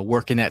 you know,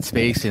 work in that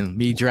space, and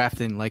me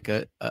drafting like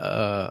a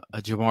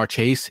Jamar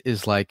Chase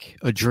is like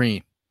a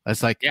dream.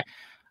 That's like, yeah.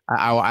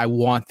 I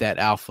want that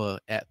alpha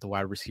at the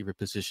wide receiver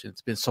position.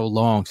 It's been so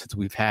long since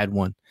we've had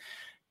one.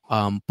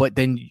 But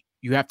then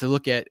you have to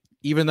look at,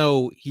 even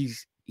though he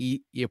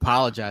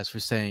apologized for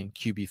saying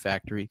QB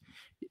factory,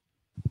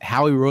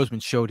 Howie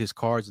Roseman showed his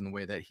cards in the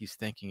way that he's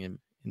thinking in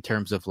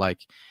terms of like,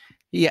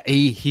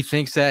 he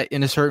thinks that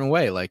in a certain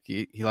way, like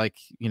he like,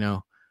 you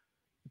know,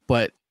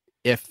 but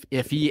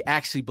if he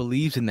actually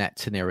believes in that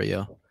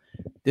scenario,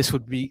 this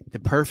would be the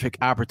perfect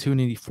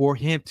opportunity for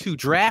him to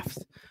draft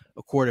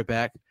a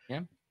quarterback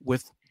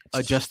with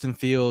a Justin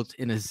Fields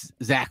and a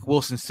Zach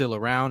Wilson still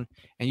around.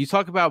 And you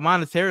talk about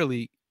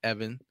monetarily,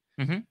 Evan.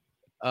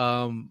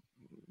 Mm-hmm.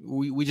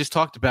 We just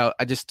talked about,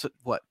 I just took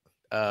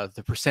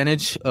the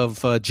percentage of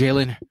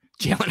Jalen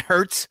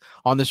Hurts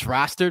on this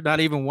roster,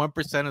 not even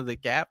 1% of the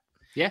cap.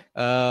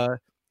 Yeah.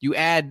 You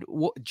add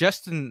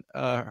Justin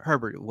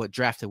Herbert,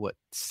 drafted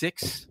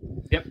 6?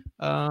 Yep.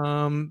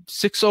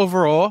 6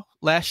 overall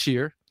last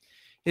year.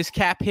 His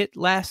cap hit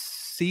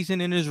last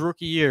season in his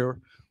rookie year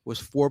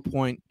was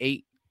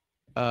 $4.8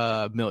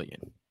 million.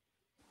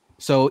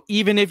 So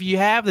even if you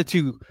have the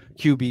 2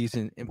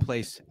 QBs in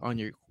place on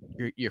your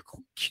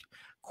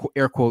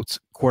air quotes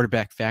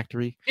quarterback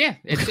factory,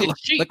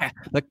 it's cheap.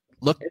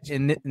 Look,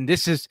 and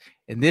this is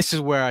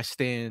where I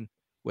stand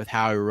with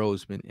Howie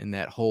Roseman in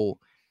that whole.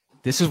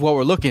 This is what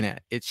we're looking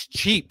at. It's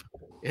cheap.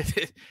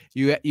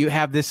 You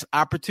have this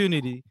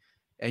opportunity,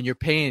 and you're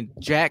paying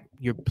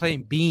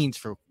beans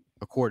for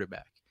a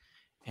quarterback.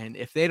 And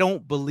if they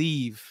don't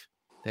believe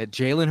that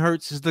Jalen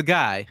Hurts is the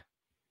guy,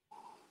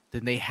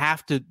 then they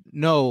have to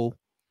know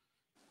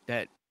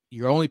that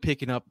you're only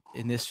picking up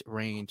in this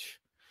range.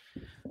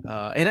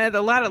 And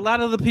a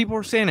lot of the people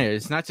are saying it.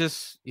 It's not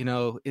just, you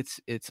know,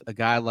 it's a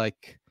guy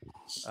like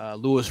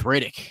Louis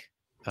Riddick,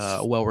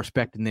 a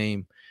well-respected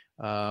name.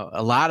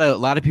 A lot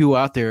of people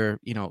out there,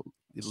 you know,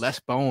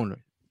 Les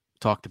Bone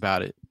talked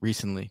about it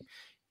recently.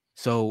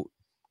 So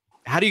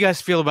how do you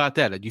guys feel about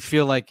that? Do you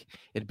feel like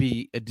it'd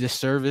be a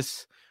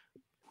disservice,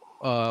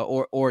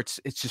 or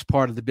it's just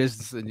part of the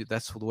business and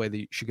that's the way that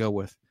you should go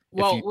with?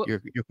 Well, your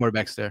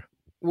quarterback's there.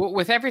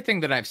 With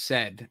everything that I've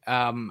said,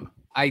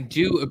 I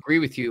do agree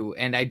with you,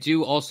 and I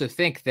do also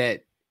think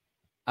that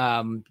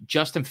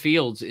Justin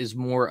Fields is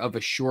more of a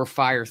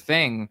surefire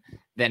thing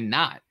than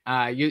not.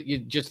 You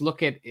just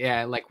look at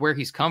like where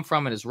he's come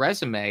from in his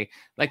resume.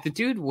 Like the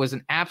dude was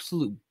an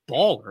absolute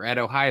baller at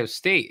Ohio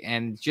State,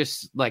 and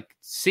just like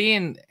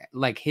seeing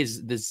like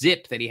the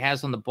zip that he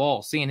has on the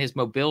ball, seeing his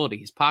mobility,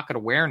 his pocket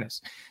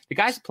awareness. The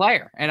guy's a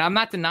player, and I'm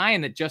not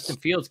denying that Justin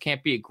Fields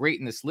can't be a great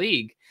in this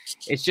league.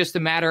 It's just a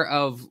matter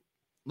of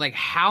like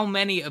how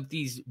many of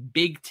these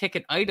big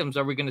ticket items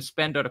are we going to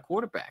spend on a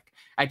quarterback?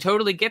 I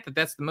totally get that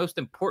that's the most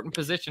important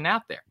position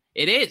out there.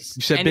 It is.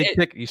 You said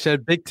ticket. You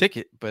said big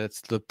ticket, but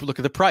look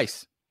at the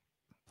price.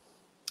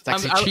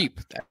 It's actually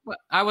cheap.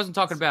 I wasn't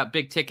talking about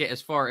big ticket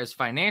as far as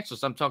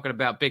financials. I'm talking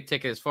about big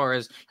ticket as far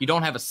as you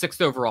don't have a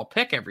 6th overall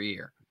pick every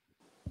year.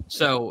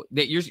 So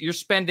that you're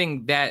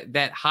spending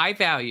that high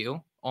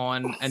value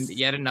on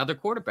yet another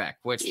quarterback,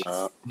 which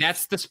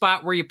that's the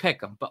spot where you pick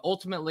them. But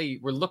ultimately,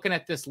 we're looking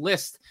at this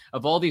list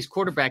of all these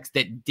quarterbacks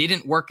that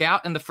didn't work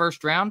out in the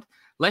first round.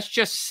 Let's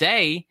just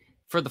say,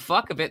 for the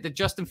fuck of it, that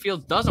Justin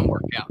Fields doesn't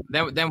work out.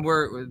 Then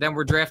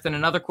we're drafting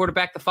another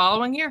quarterback the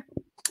following year.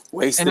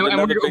 And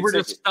we're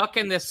just stuck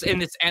in this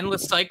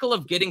endless cycle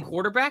of getting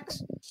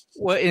quarterbacks.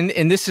 Well,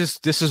 and this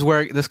is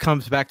where this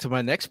comes back to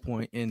my next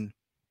point. And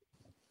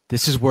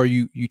this is where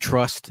you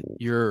trust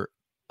your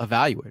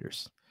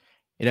evaluators.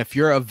 And if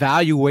your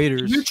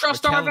evaluators, you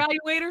trust our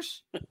evaluators?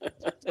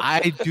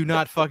 I do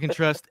not fucking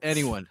trust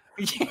anyone.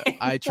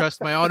 I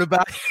trust my own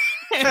evaluators.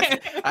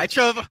 I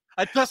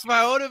trust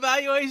my own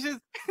evaluations,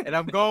 and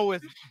I'm going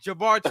with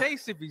Ja'Marr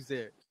Chase if he's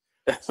there.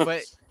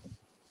 But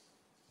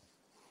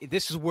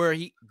this is where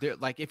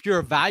like if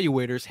your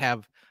evaluators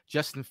have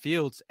Justin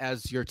Fields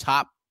as your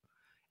top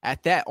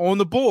at that on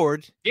the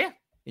board, yeah,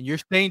 and you're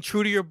staying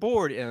true to your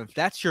board, and if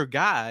that's your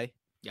guy,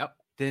 yep,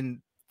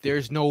 then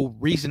there's no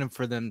reason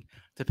for them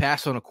to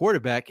pass on a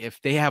quarterback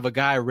if they have a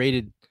guy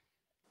rated.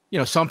 You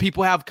know, some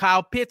people have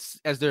Kyle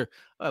Pitts as their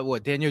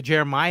Daniel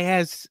Jeremiah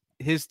has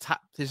his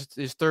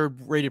third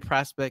rated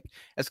prospect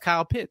as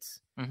Kyle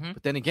Pitts. Mm-hmm.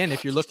 But then again,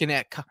 if you're looking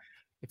at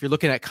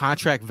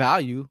contract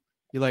value,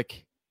 you're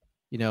like,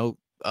 you know,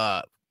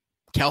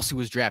 Kelsey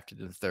was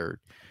drafted in the third.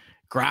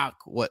 Gronk,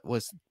 what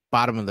was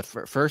bottom of the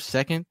first,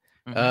 second?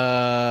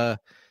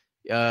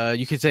 Mm-hmm.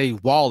 You could say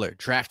Waller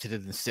drafted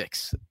in the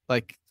sixth.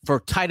 Like for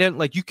tight end,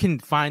 like you can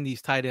find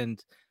these tight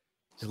ends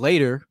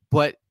later,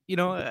 but you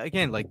know,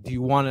 again, like, do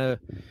you want to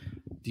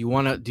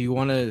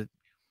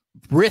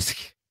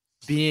risk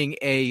being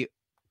a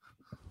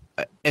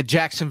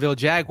Jacksonville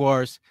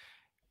Jaguars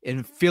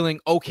and feeling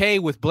okay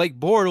with Blake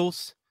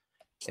Bortles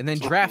and then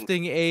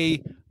drafting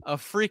a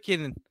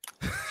freaking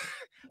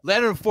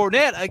Leonard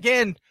Fournette,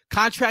 again,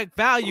 contract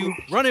value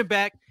running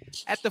back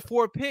at the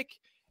 4th pick,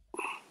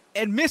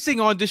 and missing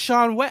on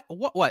Deshaun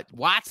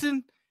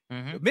Watson,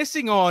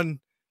 missing on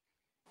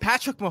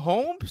Patrick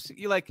Mahomes?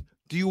 You're like,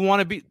 do you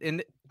want to be?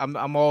 And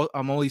I'm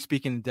only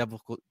speaking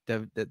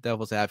the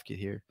devil's advocate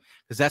here,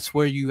 because that's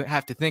where you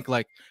have to think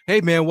like, hey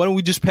man, why don't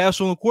we just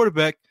pass on the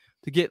quarterback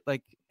to get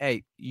like,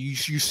 hey,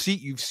 you've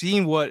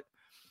seen what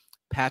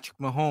Patrick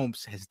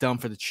Mahomes has done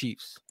for the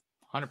Chiefs,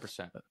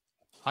 100%.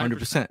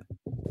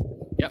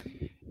 Yep.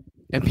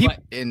 And people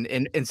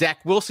and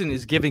Zach Wilson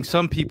is giving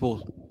some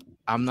people.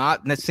 I'm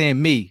not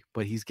saying me,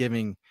 but he's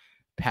giving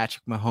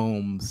Patrick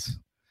Mahomes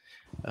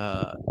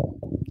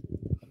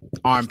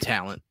arm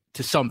talent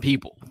to some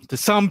people.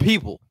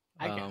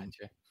 I got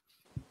you.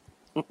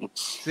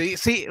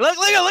 See, look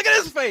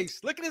at his face.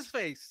 Look at his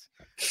face.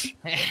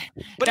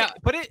 But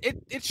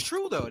it's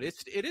true though.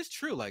 It is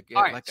true. Like,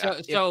 all right.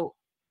 So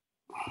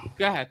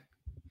go ahead.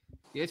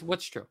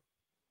 What's true?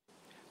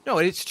 No,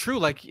 it's true.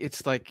 Like,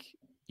 it's like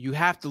you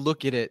have to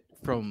look at it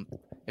from.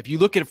 If you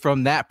look at it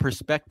from that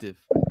perspective,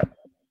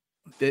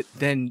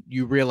 then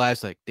you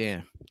realize, like,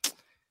 damn,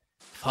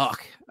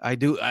 fuck, I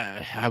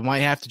might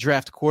have to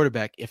draft a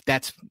quarterback if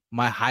that's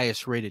my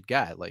highest rated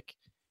guy. Like,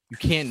 you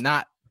can't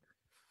not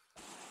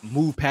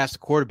move past the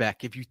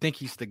quarterback if you think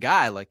he's the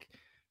guy. Like,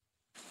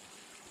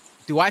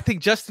 do I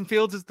think Justin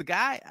Fields is the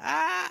guy?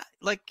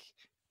 Like,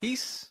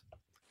 he's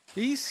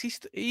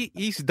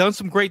done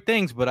some great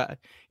things, but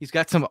he's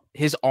got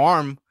his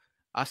arm.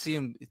 I see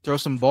him throw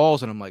some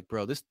balls, and I'm like,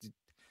 bro, this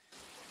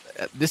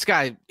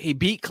guy, he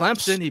beat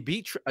Clemson, he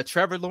beat a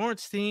Trevor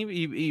Lawrence team,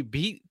 he's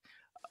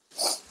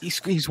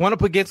won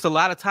up against a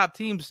lot of top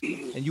teams,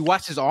 and you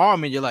watch his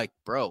arm, and you're like,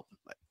 bro,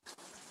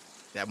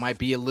 that might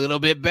be a little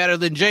bit better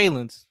than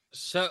Jalen's.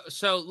 So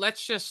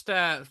let's just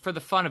for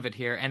the fun of it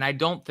here, and I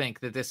don't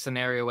think that this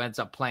scenario ends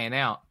up playing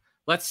out.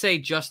 Let's say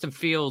Justin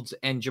Fields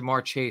and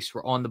Ja'Marr Chase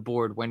were on the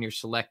board when you're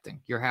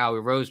selecting. You're Howie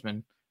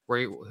Roseman. Who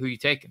are you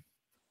taking?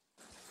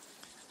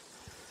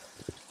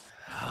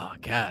 Oh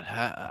God,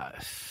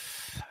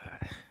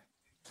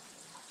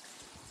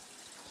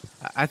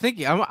 I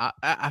think I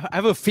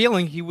have a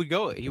feeling he would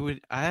go.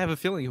 I have a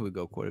feeling he would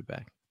go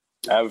quarterback.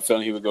 I have a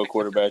feeling he would go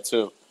quarterback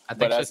too.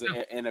 But so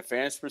in a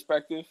fan's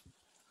perspective,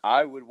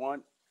 I would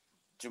want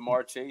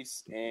Ja'Marr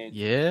Chase, and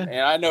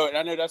I know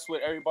that's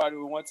what everybody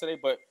would want today.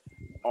 But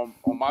on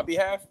my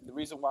behalf, the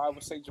reason why I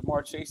would say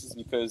Ja'Marr Chase is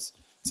because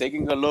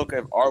taking a look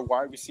at our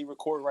wide receiver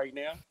core right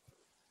now,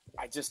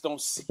 I just don't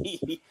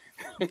see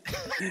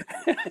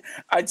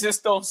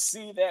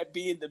that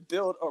being the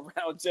build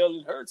around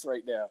Jalen Hurts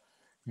right now.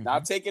 Mm-hmm.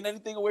 Not taking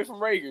anything away from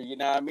Rager, you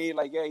know what I mean?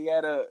 Like,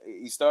 yeah,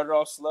 he started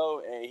off slow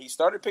and he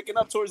started picking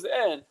up towards the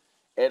end.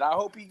 And I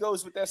hope he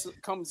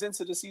comes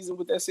into the season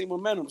with that same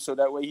momentum, so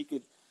that way he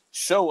could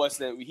show us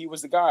that he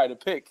was the guy to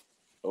pick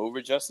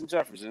over Justin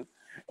Jefferson.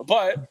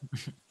 But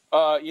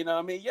you know what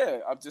I mean? Yeah,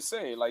 I'm just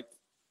saying, like,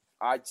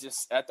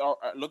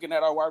 looking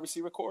at our wide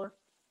receiver core,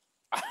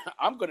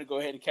 I'm going to go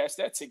ahead and cash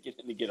that ticket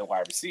and get a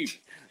wide receiver.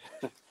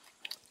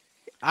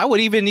 I would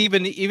even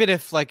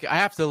if, like, I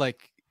have to,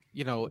 like,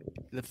 you know,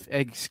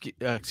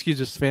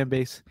 excuse us, fan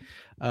base.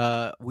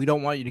 We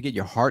don't want you to get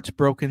your hearts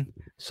broken.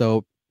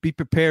 So be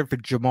prepared for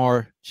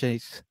Ja'Marr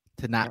Chase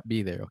to not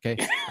be there. Okay,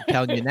 I'm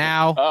telling you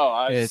now.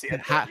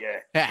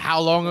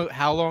 How long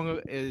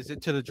is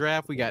it to the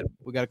draft? We got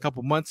a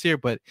couple months here,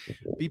 but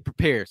be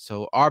prepared.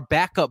 So our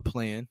backup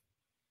plan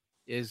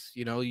is,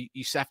 you know, you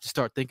have to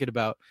start thinking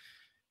about,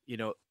 you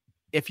know,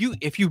 if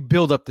you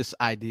build up this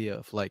idea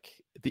of like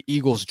the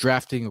Eagles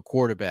drafting a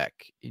quarterback,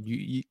 and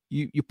you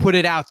put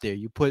it out there,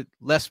 you put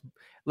Les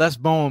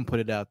Bowen put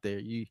it out there.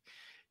 You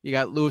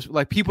got Lewis,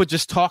 like, people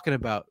just talking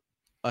about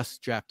us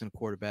drafting a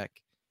quarterback.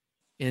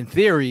 In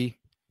theory,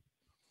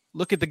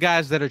 look at the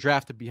guys that are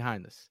drafted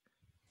behind us.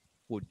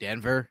 Well,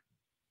 Denver,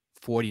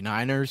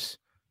 49ers,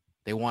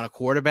 they want a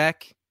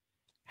quarterback.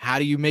 How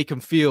do you make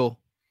them feel?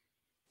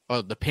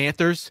 the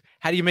Panthers.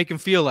 How do you make them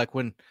feel like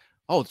when,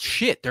 oh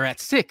shit, they're at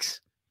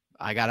 6,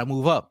 I gotta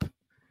move up?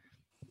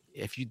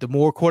 If the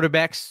more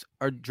quarterbacks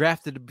are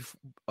drafted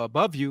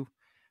above you,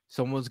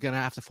 someone's gonna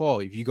have to fall.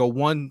 If you go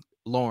 1,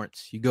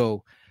 Lawrence, you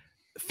go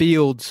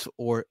Fields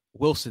or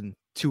Wilson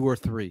 2 or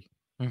 3,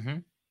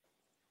 and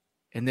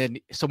then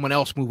someone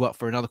else move up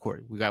for another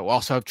quarter. We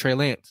also have Trey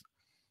Lance.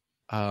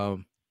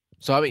 So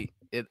I mean,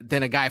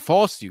 then a guy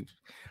falls to you.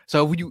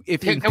 So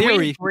if in theory,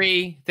 we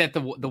agree that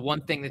the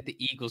one thing that the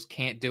Eagles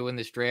can't do in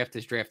this draft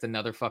is draft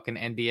another fucking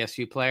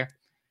NDSU player,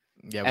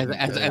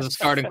 as a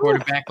starting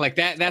quarterback like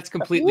that, that's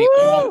completely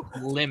off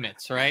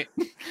limits, right?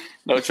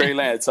 No Trey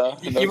Lance, huh?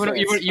 No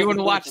you want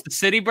to watch the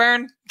city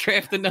burn?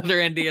 Draft another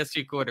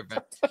NDSU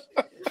quarterback.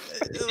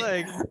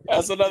 Like,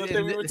 that's another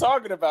thing we were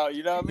talking about.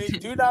 You know what I mean?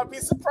 Do not be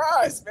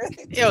surprised, man.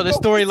 The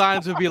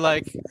storylines would be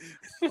like,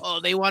 oh,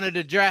 they wanted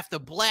to draft a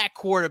black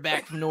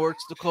quarterback from North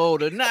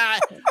Dakota. Nah,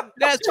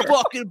 that's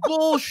fucking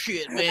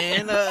bullshit,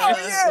 man.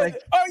 Oh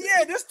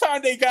yeah, this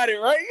time they got it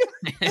right.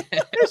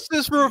 This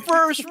is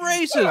reverse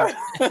racism.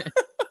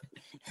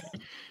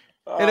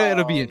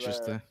 It'll be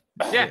interesting.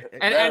 Man. Yeah,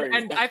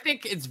 and I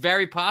think it's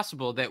very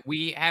possible that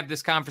we have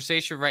this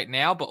conversation right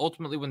now, but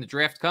ultimately when the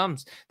draft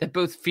comes, that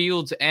both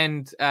Fields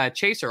and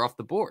Chase are off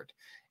the board.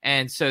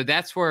 And so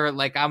that's where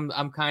like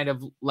I'm kind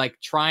of like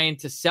trying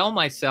to sell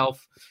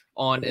myself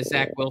on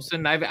Zach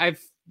Wilson.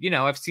 I've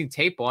seen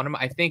tape on him.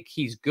 I think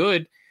he's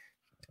good.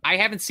 I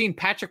haven't seen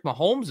Patrick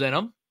Mahomes in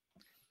him.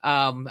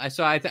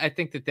 So I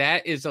think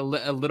that is a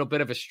little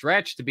bit of a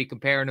stretch to be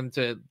comparing him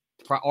to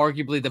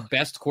arguably the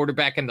best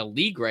quarterback in the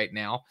league right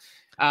now.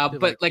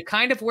 But like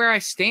kind of where I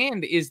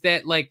stand is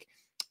that like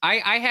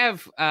I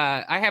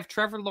have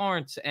Trevor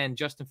Lawrence and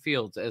Justin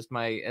Fields as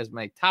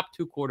my top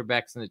 2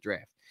 quarterbacks in the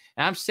draft.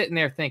 And I'm sitting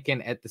there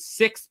thinking at the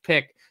 6th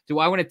pick, do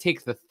I want to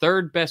take the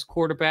 3rd best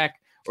quarterback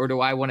or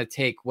do I want to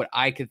take what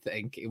I could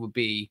think it would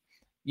be,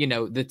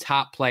 the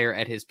top player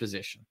at his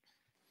position?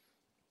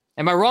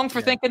 Am I wrong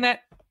for thinking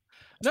that?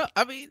 No,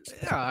 I mean,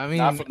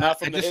 not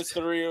from the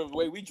history of the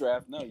way we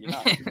draft. No, you're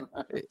not.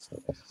 I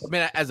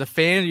mean, as a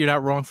fan, you're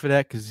not wrong for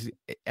that because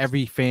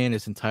every fan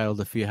is entitled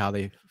to feel how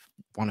they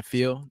want to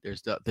feel.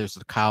 There's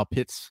the Kyle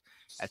Pitts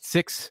at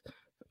 6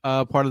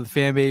 part of the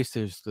fan base.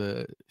 There's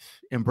the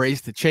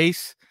embrace the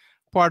chase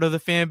part of the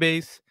fan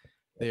base.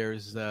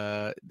 There's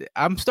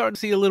I'm starting to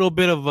see a little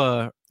bit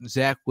of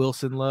Zach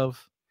Wilson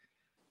love,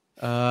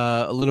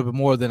 a little bit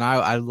more than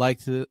I'd like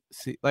to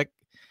see. Like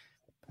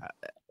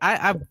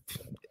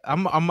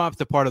I'm up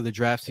to part of the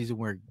draft season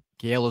where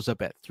Gail is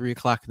up at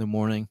 3:00 in the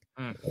morning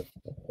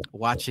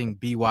watching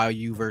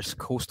BYU versus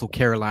Coastal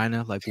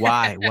Carolina. Like,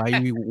 why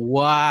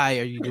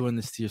are you doing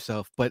this to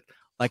yourself? But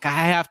like, I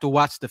have to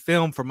watch the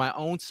film for my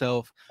own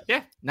self.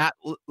 Yeah. Not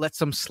let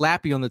some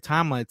slappy on the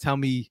timeline tell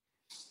me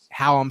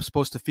how I'm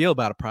supposed to feel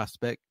about a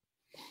prospect.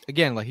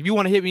 Again, like if you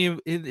want to hit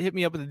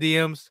me up in the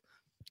DMs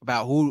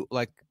about who,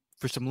 like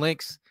for some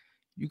links,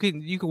 you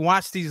can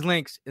watch these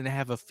links and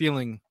have a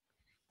feeling.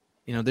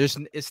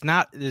 There's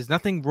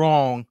nothing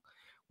wrong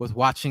with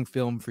watching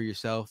film for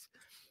yourself.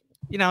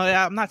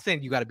 I'm not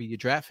saying you got to be your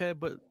draft head,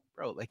 but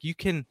bro, like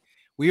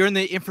we are in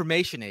the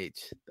information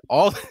age.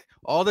 All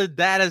the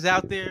data's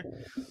out there.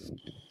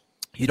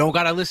 You don't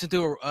got to listen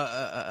to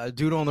a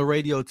dude on the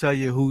radio tell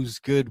you who's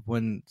good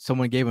when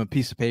someone gave him a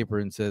piece of paper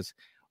and says,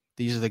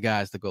 these are the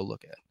guys to go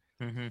look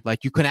at. Mm-hmm.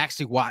 Like you can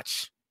actually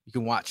watch. You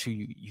can watch who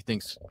you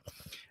think's.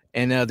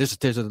 And there's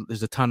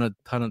a ton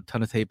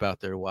of tape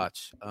out there to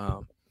watch.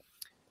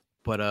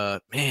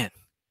 But man,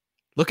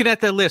 looking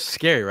at that list,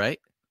 scary, right?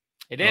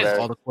 It is.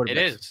 All the quarterbacks. It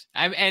is.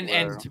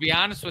 And to be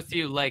honest with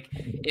you, like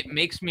it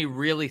makes me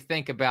really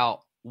think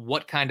about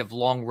what kind of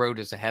long road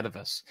is ahead of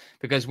us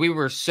because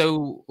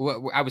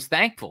I was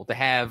thankful to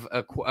have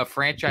a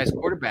franchise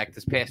quarterback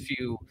this past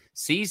few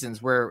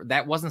seasons where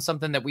that wasn't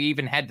something that we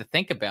even had to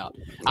think about.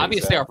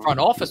 Obviously, our front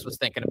office was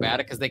thinking about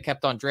it because they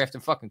kept on drafting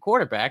fucking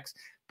quarterbacks,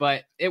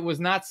 but it was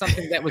not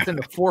something that was in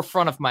the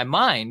forefront of my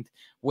mind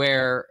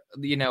where,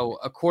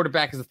 a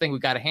quarterback is the thing we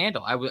got to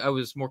handle. I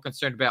was more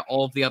concerned about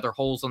all of the other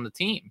holes on the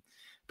team.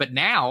 But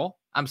now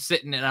I'm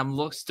sitting and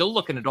I'm still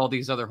looking at all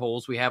these other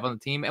holes we have on the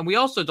team. And we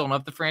also don't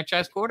have the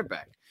franchise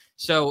quarterback.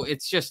 So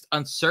it's just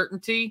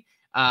uncertainty.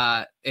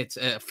 It's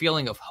a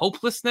feeling of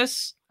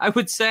hopelessness, I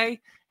would say,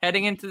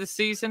 heading into the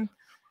season.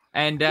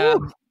 And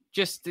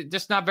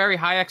just not very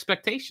high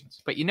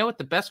expectations. But you know what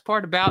the best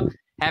part about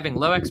having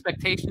low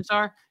expectations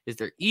is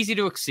they're easy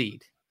to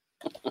exceed.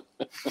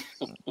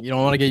 You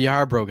don't want to get your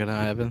heart broken,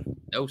 Evan.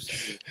 No,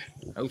 sir.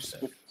 No, sir.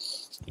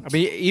 I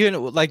mean, even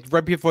like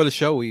right before the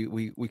show,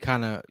 we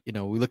kind of,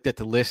 we looked at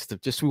the list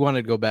of we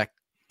wanted to go back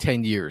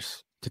 10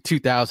 years to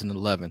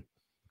 2011.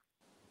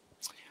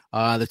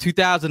 The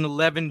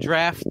 2011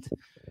 draft,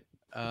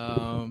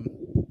 Cam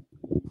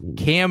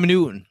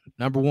Newton,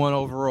 number 1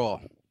 overall,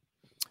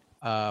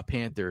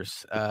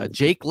 Panthers.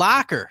 Jake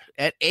Locker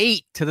at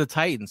 8 to the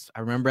Titans. I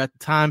remember at the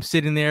time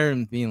sitting there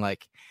and being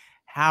like,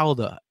 how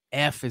the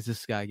F is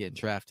this guy getting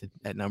drafted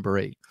at number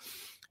 8?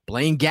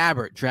 Blaine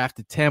Gabbert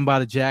drafted 10 by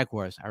the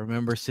Jaguars. I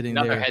remember sitting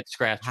there. Another head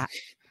scratch.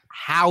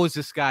 how is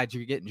this guy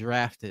getting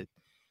drafted?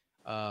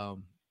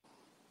 12,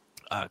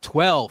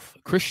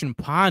 Christian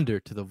Ponder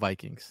to the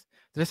Vikings.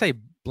 Did I say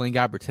Blaine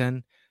Gabbert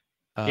 10?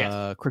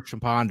 Yes. Christian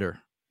Ponder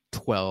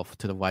 12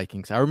 to the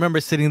Vikings. I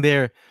remember sitting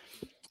there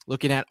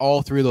looking at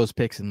all three of those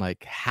picks and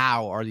like,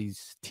 how are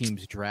these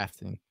teams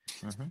drafting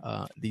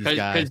these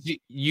guys? Because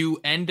you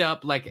end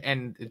up like,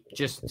 and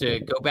just to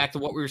go back to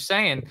what we were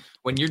saying,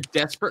 when you're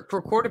desperate for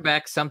a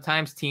quarterback,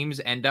 sometimes teams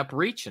end up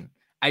reaching.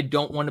 I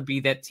don't want to be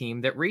that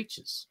team that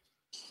reaches.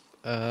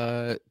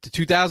 The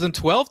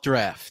 2012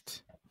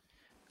 draft,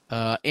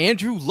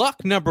 Andrew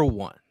Luck, number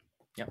 1,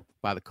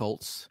 by the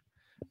Colts.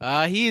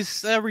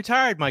 He's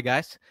retired, my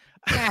guys.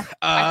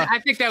 I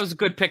think that was a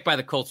good pick by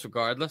the Colts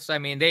regardless. I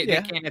mean, they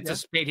can't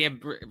anticipate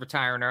him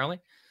retiring early.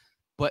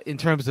 But in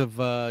terms of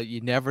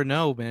you never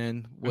know,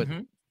 man, what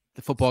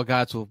the football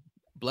gods will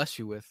bless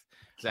you with.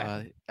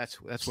 Exactly.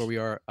 That's where we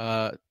are.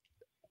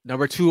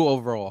 Number 2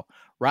 overall,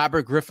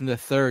 Robert Griffin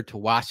III to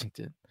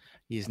Washington.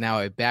 He is now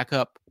a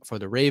backup for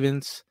the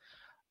Ravens.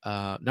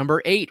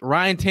 Number 8,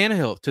 Ryan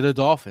Tannehill to the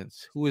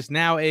Dolphins, who is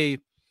now a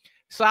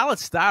solid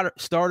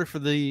starter for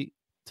the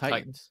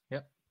Titans.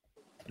 Yep.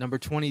 Number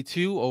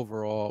 22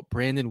 overall,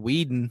 Brandon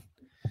Weeden,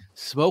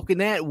 smoking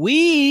that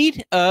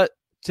weed to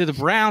the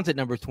Browns at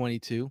number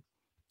 22.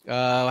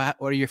 What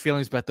are your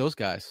feelings about those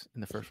guys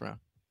in the first round?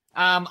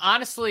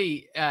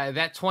 Honestly,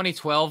 that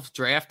 2012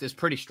 draft is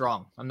pretty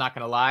strong. I'm not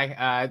going to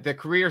lie. The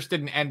careers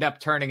didn't end up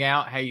turning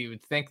out how you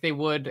would think they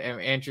would.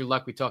 Andrew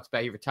Luck, we talked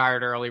about, he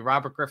retired early.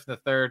 Robert Griffin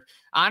III,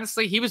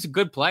 honestly, he was a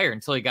good player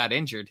until he got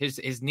injured.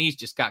 His knees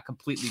just got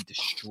completely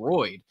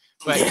destroyed.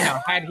 But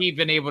had he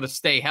been able to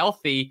stay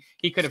healthy,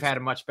 he could have had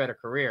a much better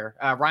career.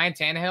 Ryan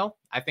Tannehill,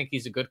 I think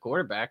he's a good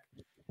quarterback.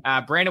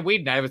 Brandon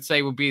Weeden, I would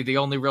say, would be the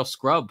only real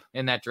scrub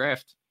in that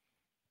draft.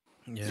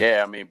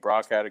 Yeah, I mean,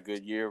 Brock had a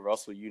good year.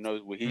 Russell, you know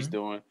what he's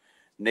doing.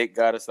 Nick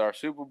got us our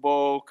Super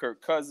Bowl.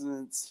 Kirk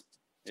Cousins.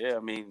 Yeah, I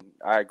mean,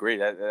 I agree.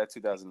 That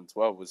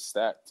 2012 was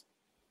stacked.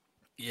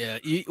 Yeah,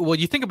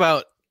 you think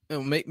about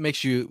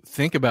makes you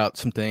think about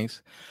some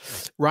things.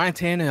 Ryan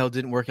Tannehill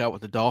didn't work out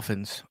with the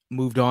Dolphins,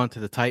 moved on to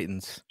the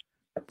Titans,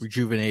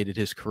 rejuvenated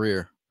his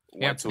career.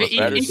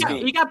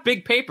 He got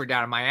big paper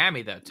down in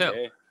Miami, though,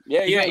 too.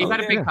 Yeah. He had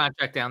a big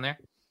contract down there.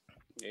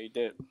 Yeah, he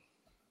did.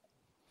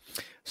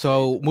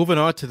 So moving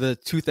on to the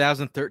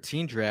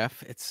 2013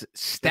 draft, it's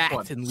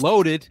stacked and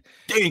loaded.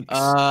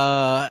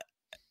 At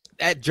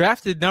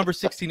drafted number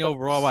 16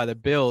 overall by the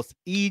Bills,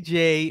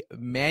 E.J.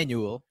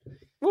 Manuel.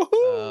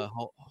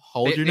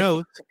 Hold your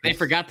nose. They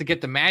forgot to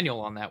get the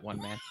manual on that one,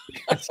 man.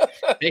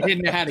 They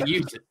didn't know how to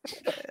use it.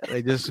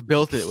 They just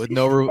built it with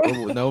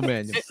no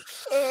manual.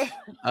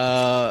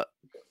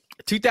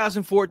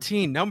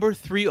 2014, number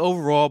 3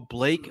 overall,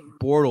 Blake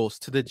Bortles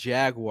to the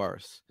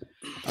Jaguars.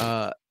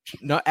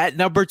 At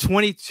number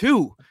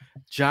 22,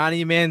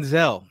 Johnny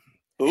Manziel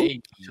to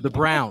the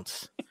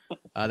Browns.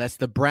 That's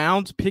the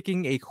Browns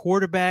picking a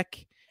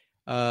quarterback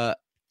in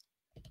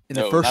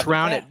the first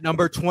round at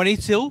number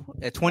 22.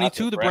 At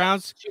 22, the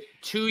Browns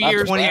 2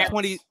 years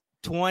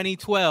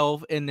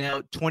 2012, and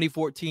now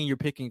 2014, you're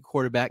picking a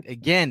quarterback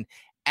again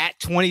at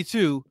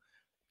 22,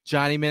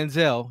 Johnny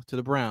Manziel to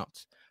the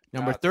Browns.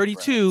 Number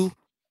 32,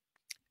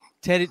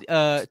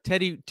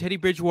 Teddy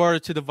Bridgewater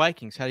to the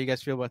Vikings. How do you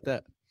guys feel about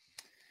that?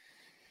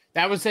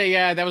 That was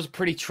a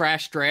pretty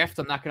trash draft.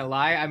 I'm not going to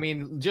lie. I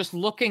mean, just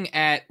looking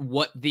at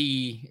what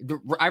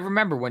I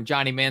remember when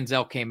Johnny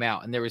Manziel came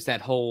out and there was that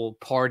whole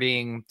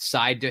partying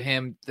side to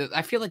him.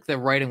 I feel like the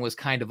writing was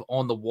kind of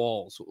on the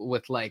walls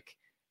with like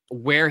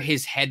where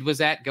his head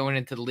was at going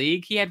into the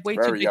league. He had way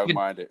too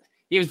young-minded.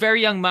 He was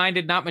very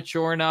young-minded, not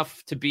mature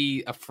enough to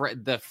be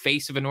the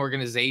face of an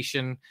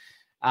organization.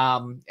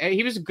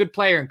 He was a good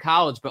player in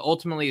college, but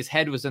ultimately his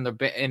head was in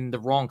the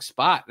wrong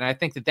spot, and I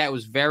think that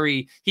was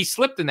he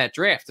slipped in that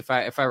draft, if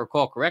I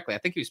recall correctly. I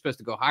think he was supposed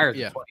to go higher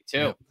than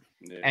 22,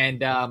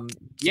 and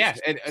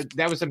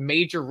that was a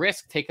major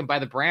risk taken by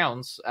the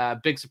Browns.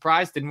 Big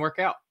surprise, didn't work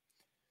out.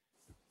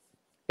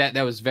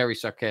 That was very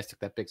sarcastic.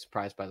 That big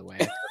surprise, by the way,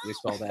 we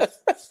saw that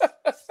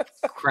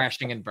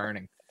crashing and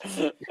burning.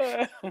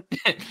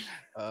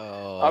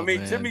 I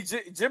mean, man.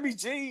 Jimmy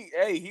G,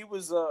 hey, he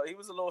was a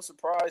little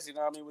surprised, you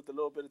know what I mean, with the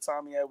little bit of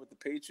time he had with the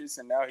Patriots,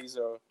 and now he's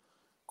a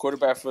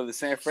quarterback for the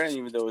San Fran,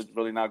 even though it's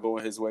really not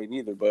going his way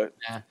neither. But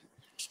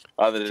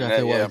other than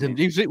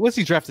that, was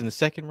he drafted in the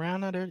second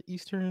round out of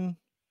Eastern?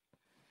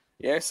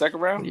 Yeah,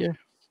 second round. Yeah.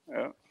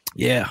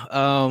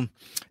 That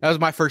was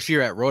my first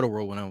year at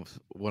Roto-World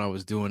when I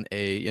was doing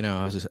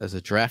as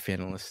a draft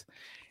analyst.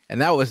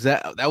 And that was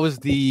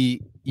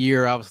the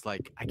year I was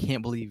like, I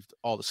can't believe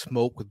all the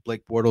smoke with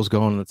Blake Bortles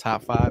going in the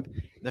top 5.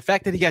 And the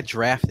fact that he got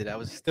drafted, I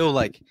was still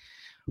like,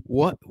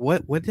 what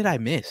did I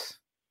miss?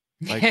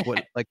 Like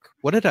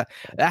what did I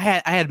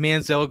had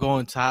Manziel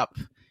going top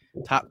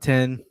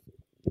 10.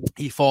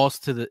 He falls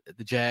to the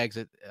Jags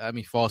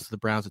falls to the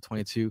Browns at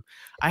 22.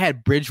 I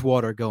had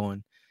Bridgewater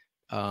going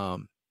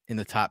in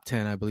the top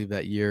 10, I believe,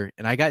 that year,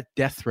 and I got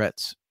death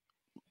threats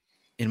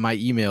in my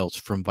emails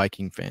from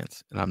Viking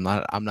fans, and I'm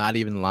not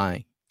even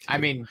lying. I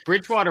mean,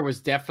 Bridgewater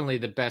was definitely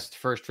the best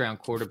first-round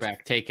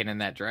quarterback taken in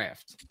that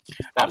draft.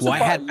 Well,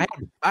 I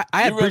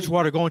had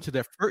Bridgewater going to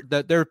their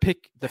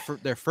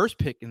first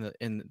pick in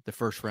the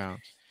first round.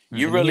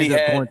 You really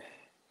had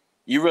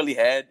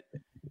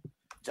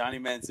Johnny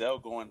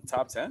Manziel going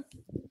top 10.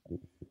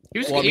 He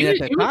was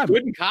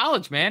good in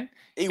college, man.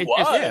 He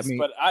was,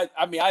 but I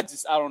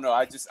don't know.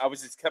 I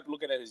was kept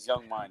looking at his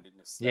young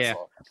mindedness. That's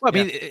all. Well, I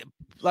mean,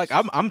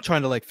 I'm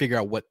trying to like figure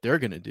out what they're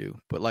gonna do,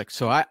 but like,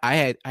 so I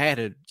had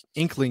an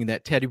inkling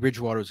that Teddy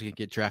Bridgewater was gonna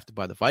get drafted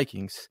by the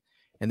Vikings,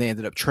 and they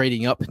ended up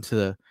trading up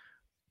into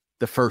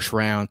the first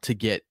round to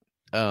get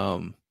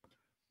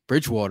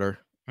Bridgewater,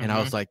 and I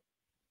was like,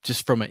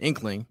 just from an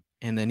inkling,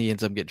 and then he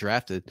ends up getting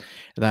drafted,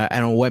 and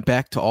I went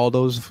back to all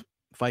those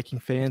Viking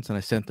fans and I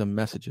sent them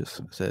messages.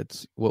 I said,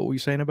 "What were you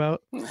saying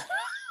about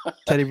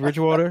Teddy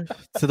Bridgewater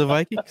to the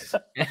Vikings?"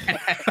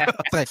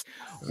 Like,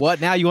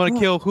 what now? You want to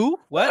kill who?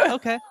 What?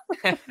 Okay.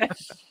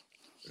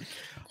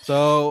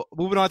 So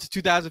moving on to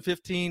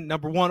 2015,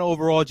 number 1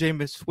 overall,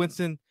 Jameis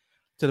Winston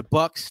to the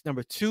Bucks.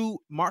 Number 2,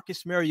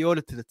 Marcus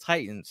Mariota to the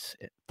Titans.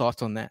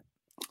 Thoughts on that?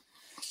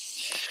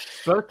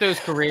 Both those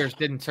careers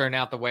didn't turn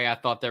out the way I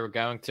thought they were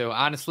going to.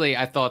 Honestly,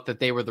 I thought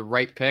that they were the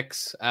right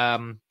picks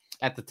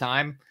at the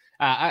time.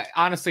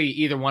 Honestly,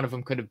 either one of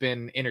them could have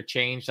been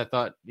interchanged. I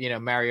thought,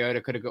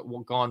 Mariota could have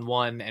gone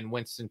 1 and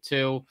Winston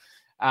 2.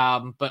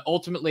 But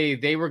ultimately,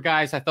 they were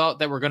guys I thought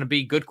that were going to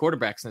be good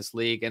quarterbacks in this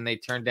league, and they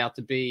turned out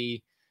to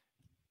be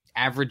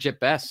average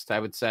at best, I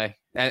would say,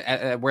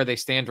 at where they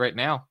stand right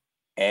now.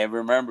 And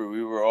remember,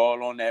 we were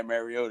all on that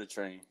Mariota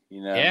train.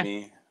 You know what I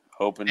mean?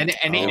 Hoping and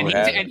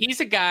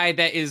he's a guy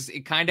that is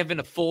kind of in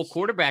a full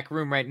quarterback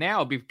room right now.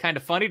 It'd be kind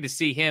of funny to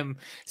see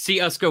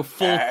us go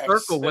full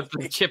circle with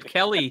the Chip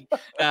Kelly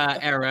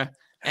era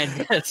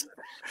and just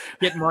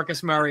get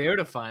Marcus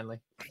Mariota finally.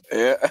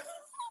 Yeah.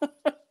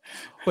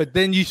 But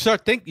then you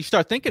start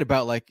thinking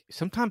about, like,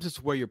 sometimes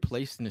it's where you're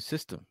placed in the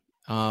system.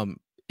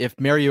 If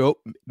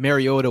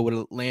Mariota would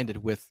have landed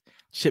with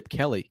Chip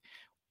Kelly,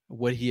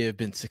 would he have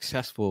been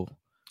successful?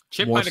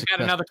 Chip might have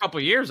got another couple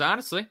of years,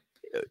 honestly.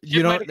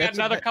 Chip might have got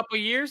another couple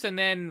of years, and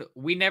then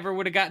we never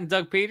would have gotten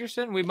Doug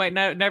Peterson. We might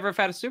never have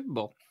had a Super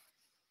Bowl.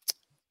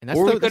 And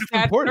we could have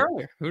had it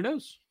earlier. Who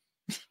knows?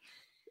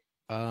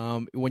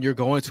 When you're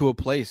going to a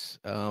place,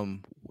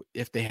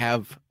 if they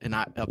have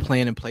a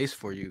plan in place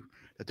for you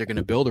that they're going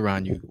to build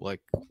around you, like,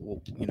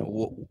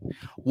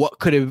 what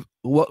could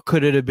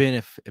it have been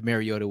if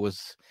Mariota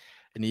was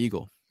an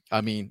Eagle? I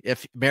mean,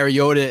 if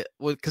Mariota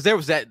was, because there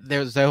was that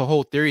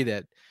whole theory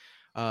that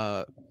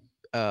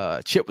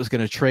Chip was going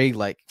to trade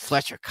like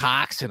Fletcher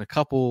Cox and a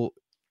couple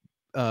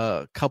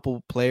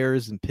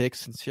players and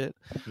picks and shit.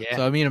 Yeah.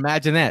 So I mean,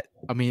 imagine that.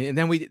 I mean, and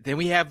then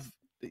we have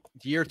the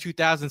year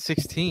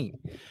 2016.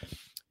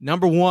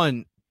 Number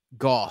 1,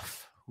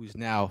 Goff, who's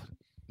now,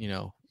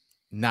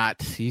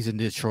 he's in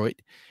Detroit.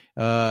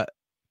 But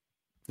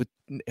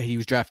he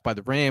was drafted by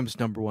the Rams,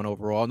 number 1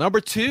 overall.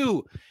 Number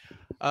 2,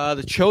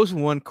 the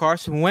chosen one,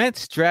 Carson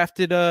Wentz,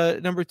 drafted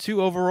number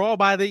 2 overall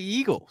by the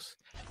Eagles.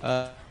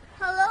 Hello,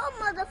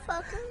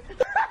 motherfucker.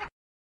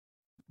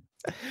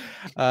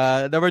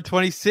 Number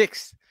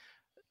 26,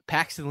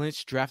 Paxton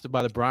Lynch, drafted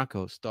by the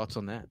Broncos. Thoughts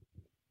on that?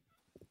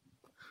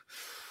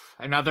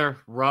 Another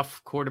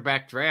rough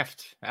quarterback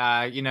draft.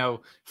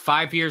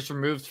 5 years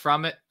removed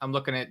from it. I'm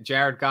looking at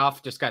Jared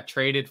Goff, just got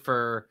traded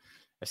for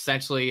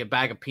essentially a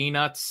bag of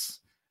peanuts.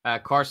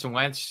 Carson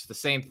Wentz, the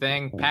same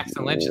thing.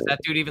 Paxton Lynch, is that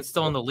dude even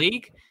still in the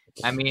league?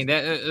 I mean,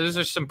 those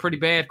are some pretty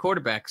bad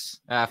quarterbacks.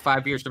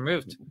 5 years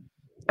removed.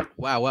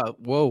 Wow.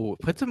 Whoa.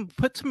 Put some,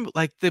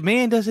 like, the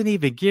man doesn't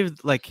even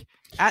give, like,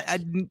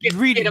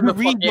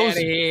 read those.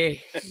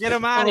 Get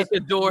him out of the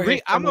door.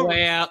 I'm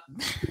going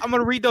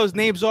to read those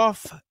names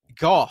off.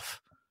 Goff.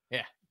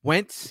 Yeah.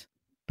 Wentz,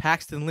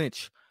 Paxton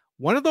Lynch.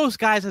 One of those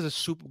guys has a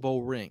Super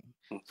Bowl ring.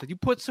 So you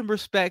put some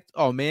respect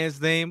on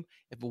man's name.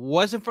 If it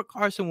wasn't for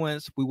Carson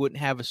Wentz, we wouldn't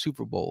have a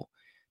Super Bowl.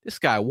 This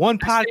guy, one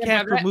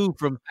podcast removed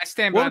from. I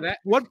stand by that.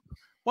 One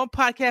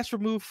podcast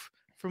removed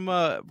from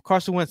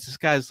Carson Wentz. This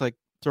guy's like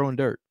throwing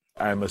dirt.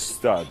 I'm a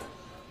stud.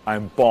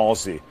 I'm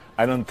ballsy.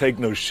 I don't take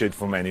no shit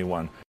from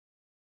anyone.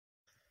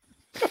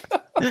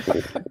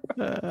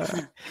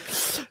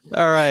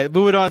 All right,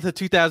 moving on to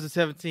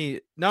 2017.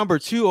 Number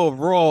 2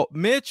 overall,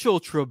 Mitchell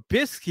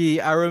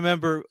Trubisky. I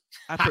remember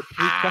I put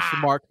 3 question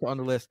marks on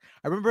the list.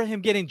 I remember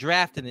him getting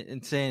drafted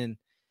and saying,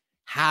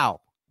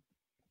 "How?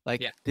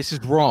 This is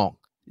wrong.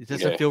 It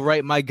doesn't feel right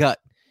in my gut."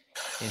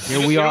 And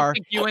here we are.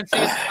 Think UNC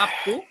is top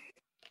school?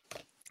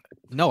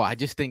 No, I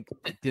just didn't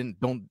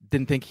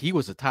think he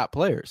was a top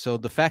player. So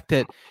the fact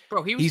that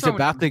he's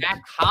about to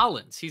Zach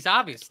Collins, he's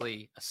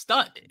obviously a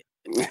stud.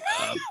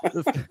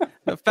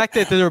 The fact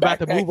that they're about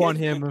to move on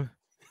him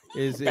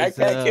is it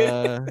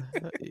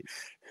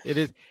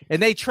is,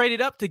 and they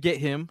traded up to get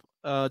him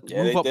to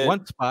move up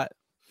 1 spot.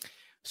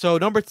 So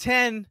number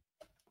 10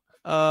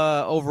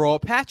 overall,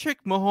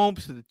 Patrick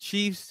Mahomes to the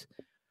Chiefs.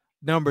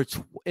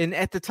 And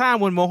at the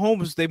time when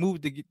they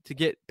moved to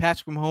get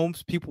Patrick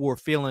Mahomes, people were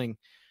feeling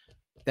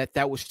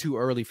that was too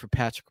early for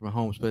Patrick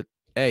Mahomes. But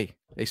hey,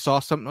 they saw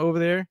something over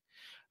there.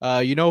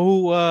 You know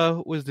who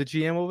was the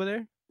GM over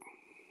there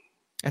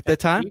at that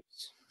time?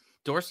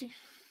 Dorsey.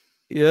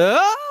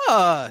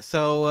 Yeah.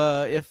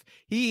 So if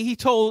he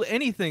told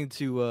anything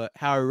to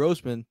Howie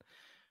Roseman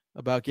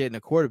about getting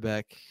a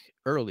quarterback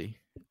early,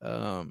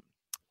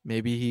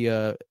 maybe he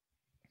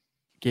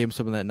gave him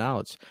some of that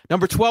knowledge.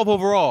 Number 12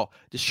 overall,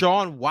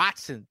 Deshaun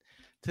Watson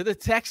to the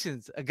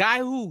Texans, a guy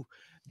who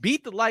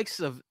beat the likes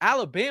of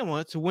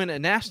Alabama to win a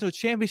national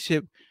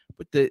championship,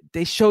 but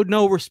they showed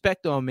no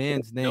respect on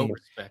man's name. No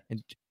respect.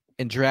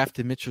 And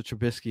drafted Mitchell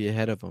Trubisky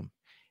ahead of him.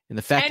 And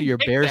the fact that you're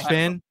a Bears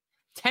fan,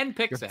 10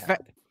 picks ahead.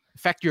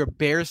 The fact you're a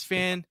Bears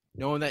fan,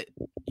 knowing that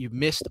you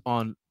missed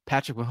on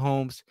Patrick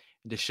Mahomes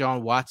and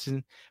Deshaun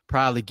Watson,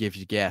 probably gives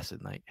you gas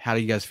at night. How are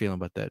you guys feeling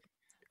about that?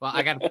 Well,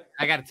 I got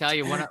to tell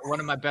you, one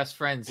of my best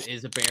friends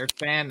is a Bears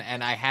fan,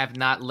 and I have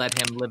not let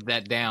him live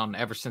that down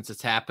ever since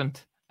it's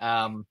happened.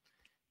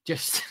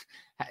 Just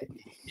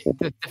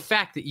the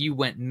fact that you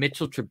went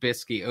Mitchell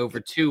Trubisky over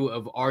two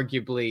of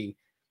arguably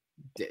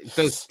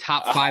those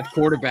top 5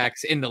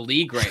 quarterbacks in the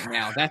league right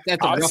now. That's a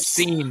rough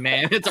scene,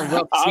 man. It's a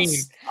rough scene.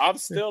 I'm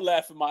still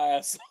laughing my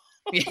ass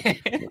off.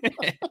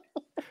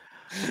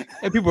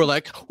 And people were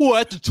like, "Well,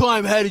 at the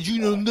time, how did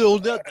you know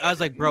that?" I was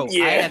like, "Bro,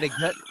 Yeah.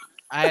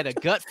 I had a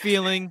gut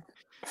feeling,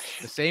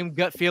 the same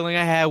gut feeling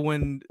I had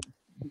when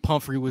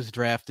Pumphrey was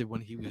drafted.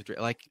 When he was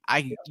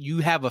you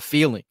have a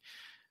feeling.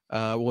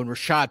 When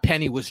Rashad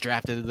Penny was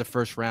drafted in the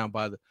first round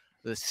by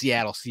the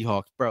Seattle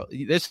Seahawks, bro,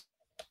 there's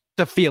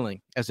a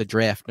feeling as a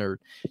draft nerd.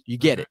 You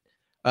get it.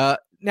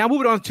 Now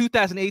moving on to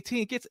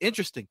 2018, it gets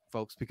interesting,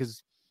 folks,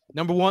 because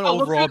number 1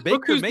 overall,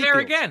 look who's there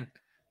again.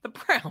 The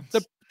Browns.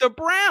 The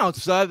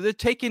Browns. They're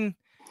taking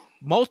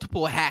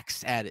multiple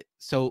hacks at it.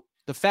 So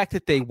the fact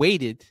that they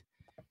waited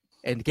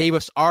and gave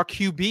us our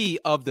QB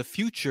of the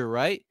future,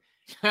 right?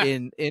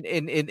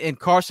 in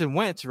Carson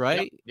Wentz,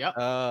 right?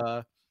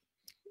 Yep.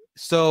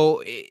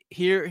 So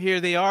here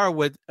they are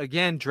with,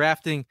 again,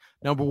 drafting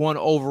number 1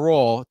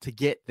 overall to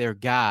get their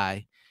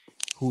guy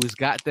who has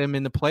got them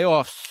in the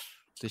playoffs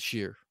this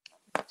year.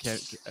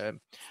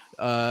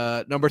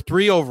 Number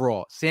 3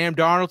 overall, Sam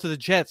Darnold to the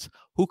Jets,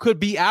 who could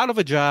be out of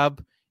a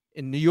job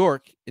in New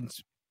York and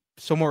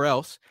somewhere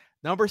else.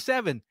 Number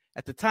 7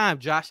 at the time,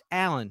 Josh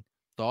Allen,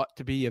 thought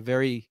to be a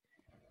very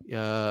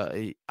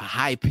a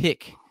high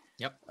pick.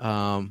 Yep.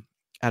 Out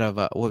of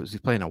what was he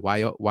playing at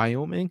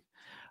Wyoming?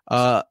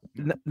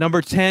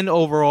 Number 10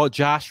 overall,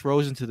 Josh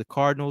Rosen to the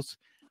Cardinals,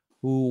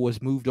 who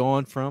was moved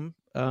on from.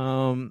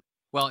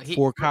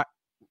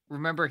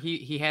 Remember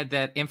he had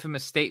that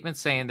infamous statement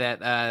saying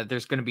that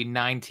there's going to be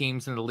 9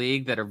 teams in the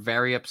league that are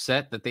very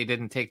upset that they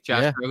didn't take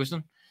Josh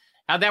Rosen.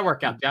 How'd that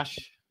work out, Josh?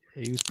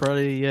 He was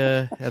probably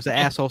as an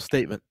asshole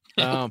statement.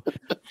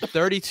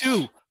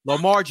 32,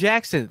 Lamar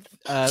Jackson.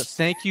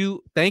 Thank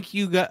you. Thank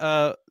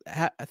the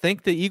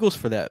Eagles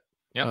for that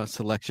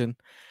selection.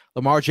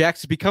 Lamar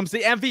Jackson becomes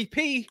the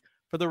MVP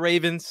for the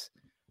Ravens.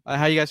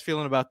 How you guys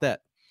feeling about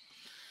that?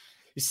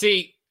 You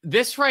see,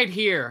 this right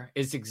here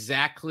is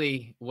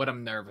exactly what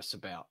I'm nervous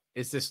about.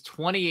 Is this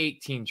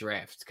 2018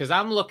 draft? Because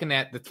I'm looking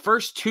at the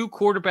first 2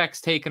 quarterbacks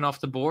taken off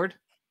the board.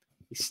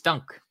 He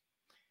stunk.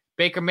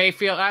 Baker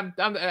Mayfield.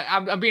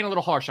 I'm being a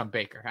little harsh on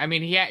Baker. I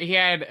mean, he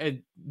had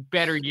a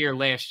better year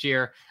last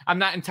year. I'm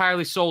not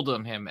entirely sold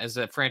on him as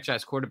a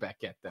franchise quarterback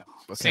yet, though.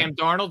 Okay. Sam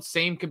Darnold,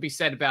 same could be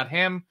said about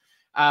him.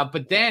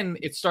 But then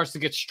it starts to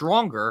get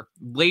stronger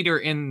later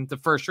in the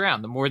first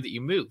round, the more that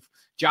you move.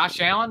 Josh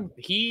Allen,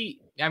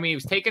 he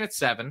was taken at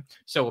 7,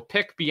 so a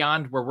pick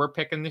beyond where we're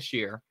picking this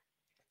year.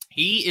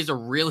 He is a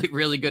really,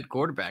 really good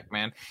quarterback,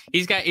 man.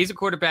 He's a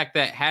quarterback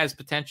that has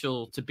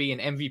potential to be an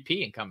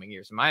MVP in coming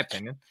years, in my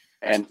opinion.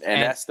 And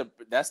that's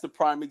the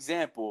prime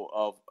example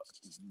of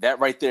that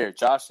right there.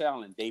 Josh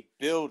Allen, they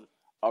build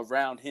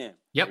around him.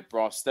 Yep. They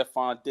brought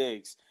Stephon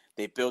Diggs.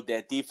 They build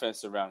that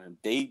defense around him.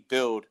 They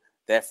build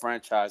that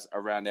franchise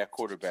around that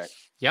quarterback.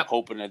 Yep.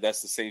 Hoping that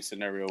that's the same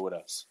scenario with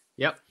us.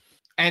 Yep.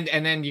 And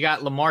then you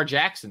got Lamar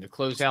Jackson to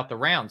close out the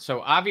round. So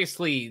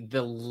obviously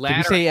the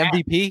latter. Did you say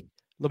MVP?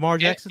 Lamar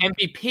Jackson?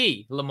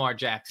 MVP Lamar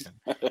Jackson.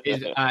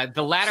 Is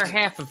the latter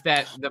half of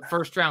that, the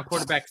first round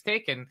quarterbacks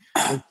taken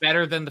was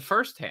better than the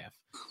first half.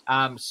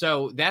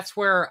 So that's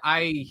where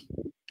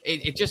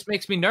it just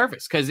makes me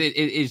nervous because it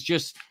is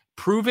just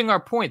proving our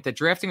point that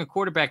drafting a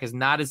quarterback is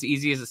not as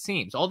easy as it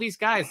seems. All these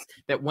guys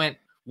that went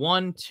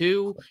 1,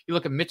 2, you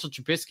look at Mitchell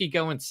Trubisky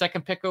going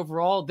 2nd pick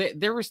overall.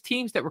 There was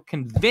teams that were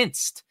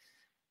convinced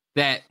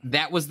that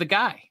was the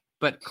guy,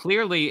 but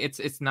clearly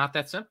it's not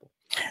that simple.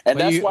 And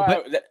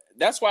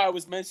that's why I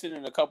was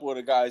mentioning a couple of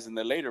the guys in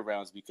the later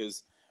rounds,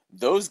 because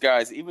those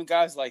guys, even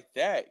guys like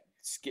that,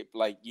 skip,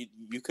 like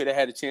you could have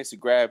had a chance to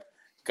grab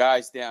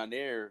guys down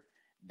there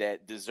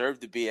that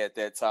deserved to be at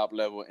that top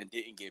level and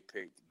didn't get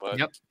picked. But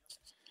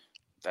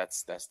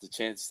that's the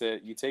chance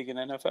that you take in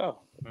NFL.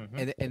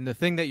 Mm-hmm. And the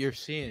thing that you're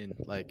seeing,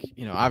 like,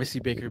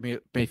 obviously Baker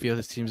Mayfield,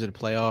 his team's in the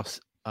playoffs.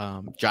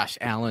 Josh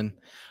Allen,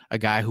 a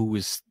guy who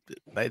was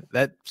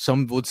that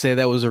some would say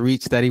that was a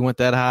reach that he went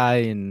that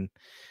high, and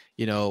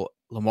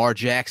Lamar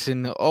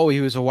Jackson,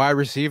 he was a wide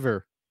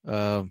receiver.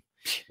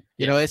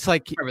 You know, it's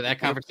like remember that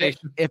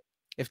conversation.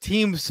 If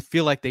teams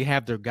feel like they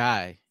have their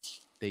guy,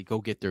 they go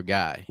get their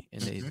guy,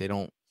 and they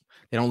don't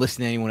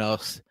listen to anyone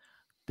else.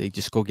 They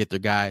just go get their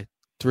guy.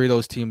 3 of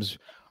those teams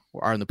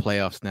are in the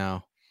playoffs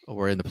now, or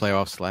were in the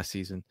playoffs last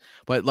season.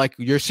 But like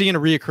you're seeing a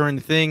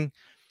reoccurring thing.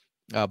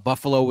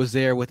 Buffalo was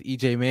there with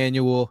E.J.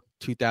 Manuel,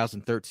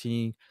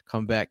 2013,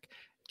 come back,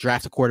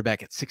 draft a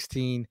quarterback at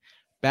 16.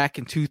 Back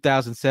in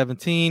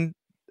 2017,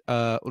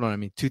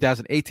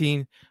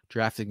 2018,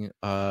 drafting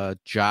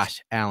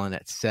Josh Allen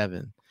at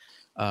 7.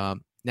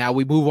 Now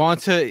we move on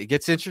to, it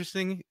gets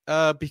interesting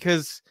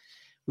because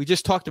we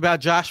just talked about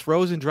Josh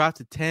Rosen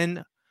drafted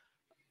 10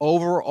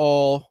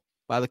 overall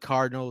by the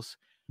Cardinals,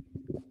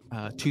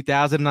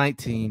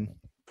 2019.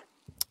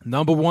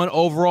 Number 1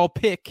 overall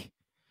pick,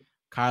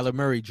 Kyler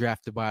Murray,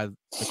 drafted by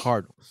the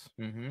Cardinals.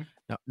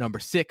 Number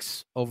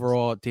 6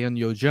 overall,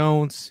 Daniel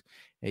Jones,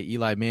 a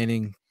Eli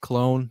Manning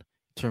clone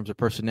in terms of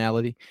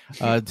personality,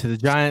 to the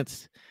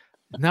Giants.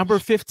 Number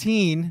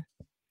 15,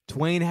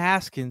 Dwayne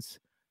Haskins,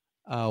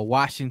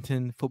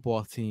 Washington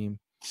football team,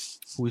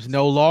 who is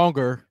no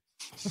longer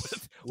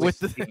with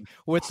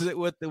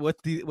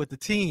the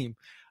team.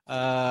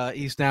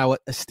 He's now a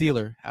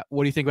Steeler.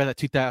 What do you think about that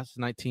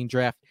 2019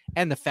 draft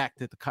and the fact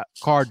that the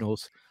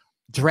Cardinals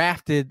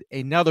drafted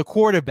another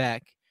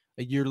quarterback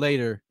a year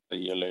later?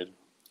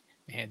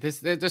 Man,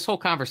 this whole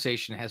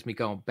conversation has me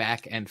going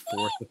back and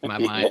forth with my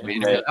mind,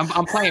 man.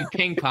 I'm playing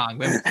ping pong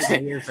with my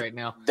ears right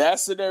now. That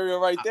scenario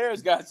right there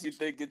has got you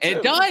thinking too.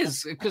 It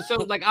does, because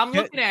I'm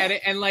looking at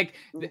it, and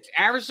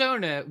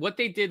Arizona, what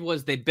they did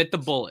was they bit the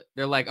bullet.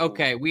 They're like,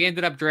 okay, we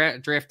ended up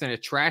drafting a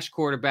trash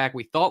quarterback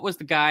we thought was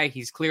the guy.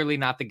 He's clearly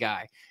not the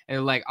guy. And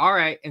they're like, all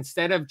right,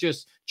 instead of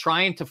just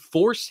trying to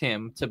force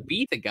him to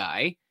be the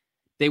guy,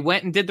 they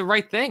went and did the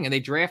right thing, and they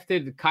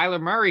drafted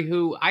Kyler Murray,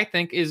 who I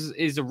think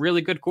is a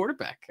really good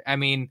quarterback. I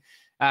mean,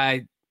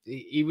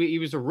 he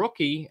was a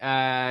rookie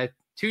 2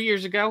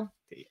 years ago,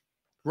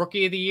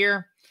 rookie of the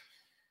year.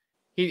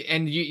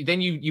 Then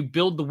you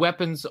build the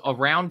weapons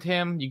around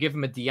him. You give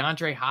him a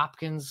DeAndre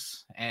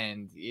Hopkins,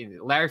 and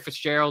Larry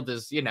Fitzgerald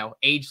is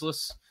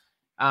ageless.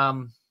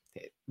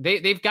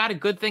 They've got a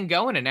good thing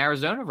going in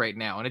Arizona right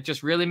now, and it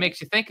just really makes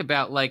you think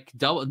about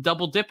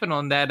double dipping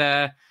on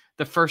that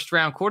the first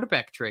round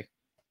quarterback tree.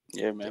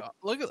 Yeah, man.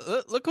 Look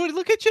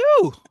at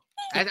you.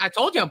 I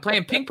told you I'm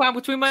playing ping pong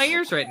between my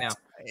ears right now.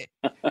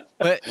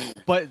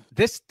 But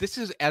this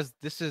is as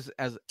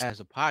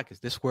a podcast.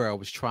 This is where I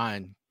was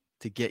trying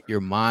to get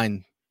your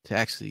mind to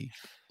actually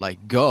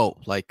go.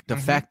 The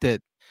fact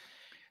that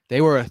they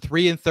were a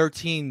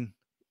 3-13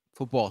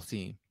 football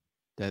team,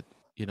 that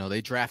they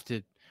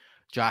drafted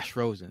Josh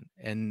Rosen,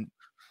 and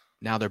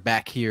now they're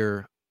back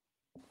here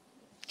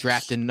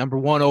drafting number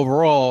 1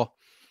 overall,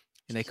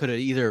 and they could have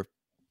either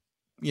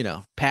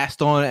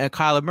passed on at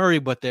Kyler Murray,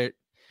 but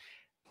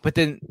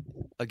then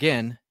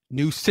again,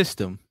 new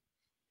system,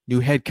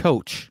 new head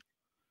coach.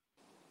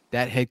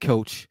 That head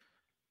coach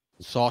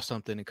saw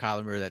something in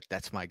Kyler Murray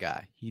that's my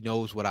guy. He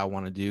knows what I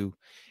want to do.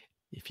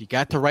 If you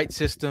got the right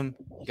system,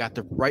 you got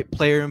the right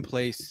player in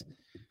place.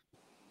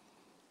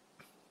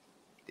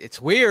 It's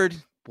weird,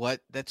 but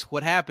that's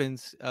what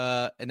happens.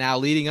 And now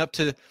leading up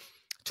to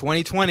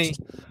 2020,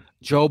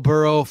 Joe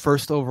Burrow,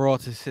 first overall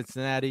to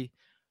Cincinnati.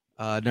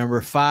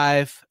 Number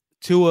 5,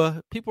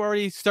 Tua. People are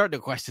already starting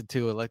to question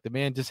Tua. The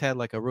man just had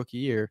a rookie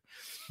year.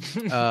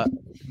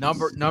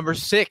 Number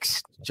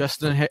 6,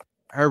 Justin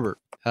Herbert.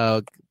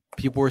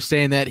 People were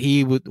saying that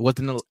he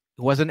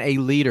wasn't a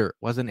leader,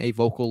 wasn't a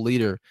vocal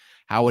leader.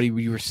 How would he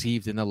be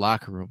received in the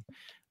locker room?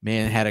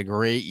 Man had a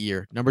great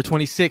year. Number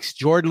 26,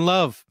 Jordan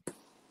Love,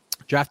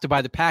 drafted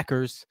by the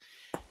Packers.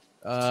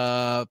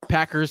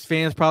 Packers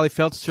fans probably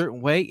felt a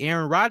certain way.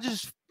 Aaron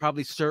Rodgers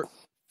probably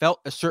felt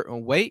a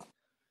certain way.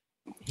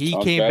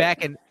 He came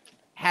back and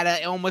had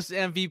an almost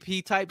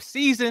MVP type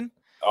season.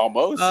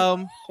 Almost.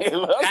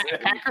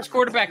 Packers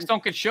quarterbacks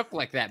don't get shook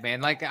like that,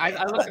 man.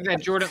 I looked at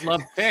that Jordan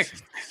Love pick,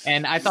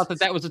 and I thought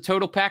that was a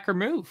total Packer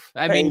move.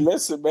 I mean,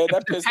 listen, man,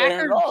 that pissed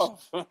Aaron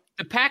off.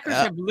 The Packers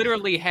have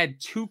literally had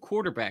 2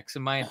 quarterbacks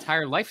in my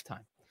entire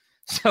lifetime.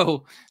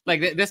 So,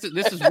 this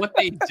is what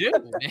they do,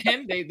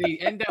 man. They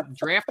end up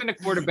drafting a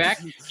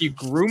quarterback, you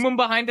groom them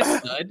behind a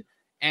stud,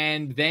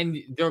 and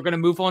then they're going to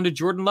move on to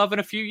Jordan Love in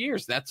a few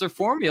years. That's their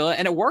formula,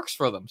 and it works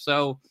for them.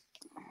 So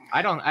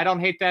I don't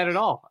hate that at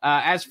all.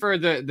 As for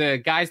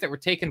the guys that were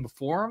taken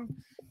before him,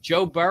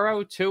 Joe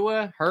Burrow,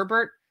 Tua,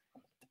 Herbert,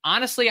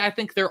 honestly, I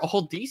think they're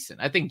all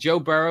decent. I think Joe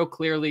Burrow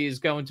clearly is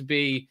going to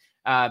be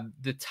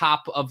the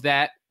top of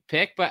that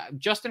pick, but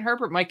Justin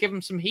Herbert might give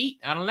him some heat.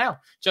 I don't know.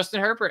 Justin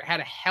Herbert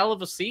had a hell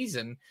of a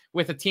season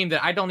with a team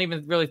that I don't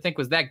even really think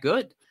was that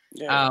good.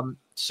 Yeah.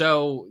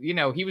 So,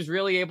 he was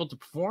really able to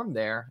perform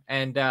there.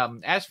 And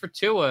as for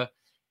Tua,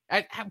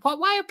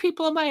 why are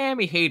people in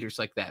Miami haters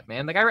like that,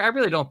 man? I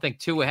really don't think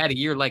Tua had a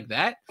year like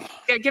that.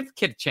 Give the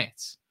kid a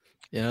chance.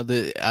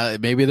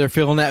 Maybe they're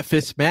feeling that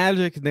Fitz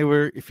magic and they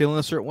were feeling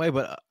a certain way,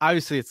 but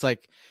obviously it's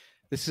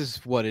this is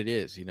what it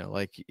is,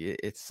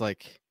 it's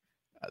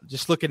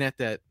just looking at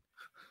that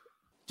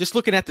just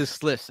looking at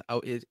this list,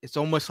 it's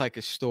almost like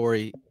a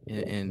story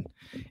in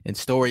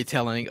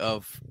storytelling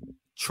of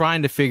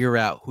trying to figure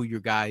out who your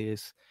guy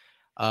is,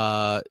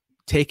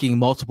 taking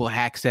multiple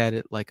hacks at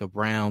it like a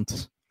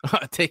Browns.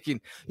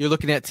 You're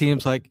looking at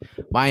teams like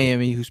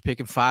Miami, who's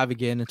picking 5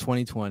 again in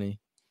 2020.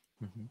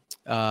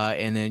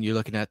 And then you're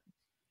looking at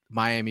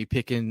Miami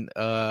picking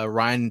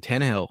Ryan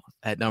Tannehill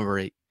at number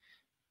 8.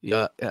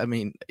 Yeah, I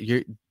mean,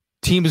 your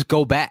teams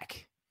go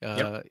back.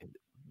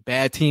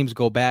 Bad teams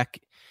go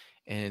back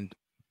and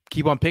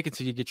keep on picking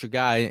till you get your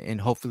guy, and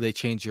hopefully they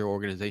change your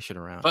organization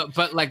around.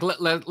 But like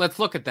let's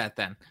look at that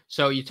then.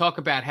 So you talk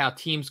about how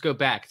teams go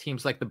back,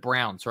 teams like the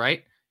Browns,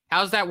 right?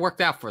 How's that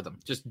worked out for them?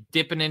 Just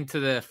dipping into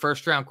the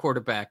first round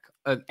quarterback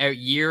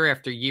year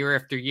after year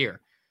after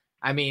year.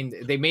 I mean,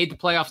 they made the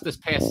playoffs this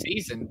past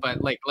season,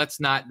 but like,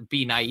 let's not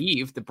be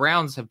naive. The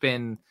Browns have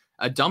been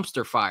a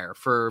dumpster fire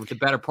for the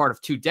better part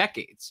of 2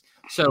 decades.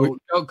 So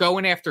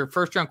going after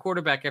first round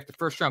quarterback after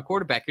first round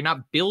quarterback, you're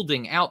not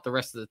building out the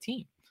rest of the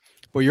team.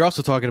 Well, you're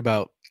also talking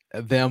about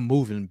them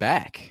moving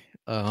back.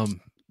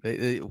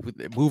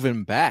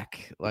 Moving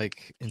back,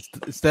 like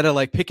instead of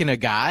like picking a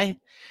guy,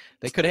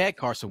 they could have had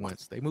Carson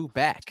Wentz. They moved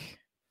back.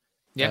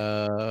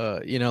 Yeah.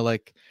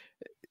 Like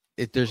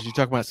you're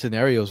talking about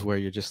scenarios where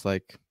you're just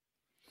like,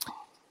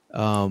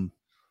 but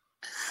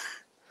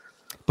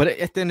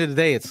at the end of the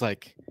day, it's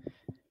like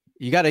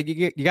you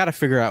gotta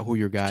figure out who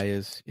your guy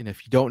is. And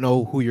if you don't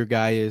know who your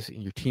guy is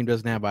and your team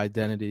doesn't have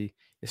identity,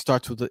 it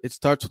starts with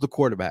the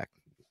quarterback.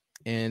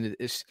 And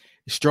as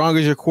strong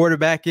as your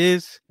quarterback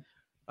is,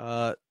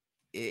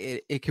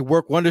 it can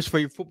work wonders for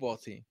your football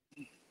team.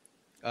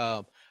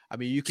 I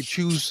mean, you could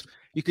choose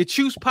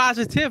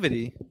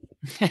positivity,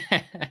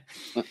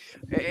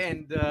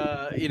 and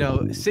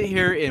sit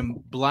here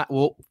in blind.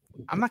 Well,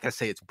 I'm not gonna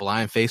say it's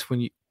blind faith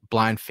when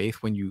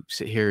you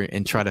sit here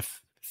and try to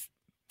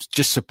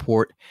just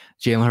support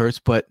Jalen Hurts,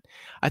 but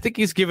I think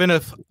he's given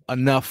us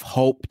enough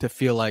hope to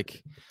feel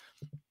like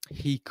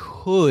he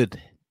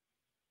could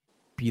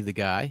be the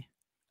guy.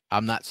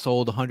 I'm not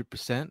sold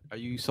 100%. Are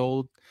you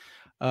sold,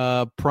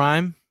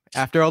 Prime?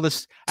 After all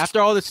this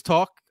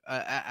talk,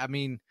 I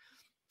mean,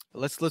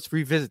 let's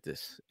revisit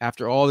this.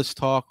 After all this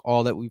talk,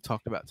 all that we've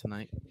talked about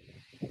tonight,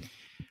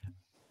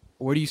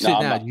 where do you sit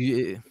now?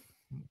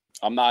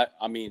 I'm not.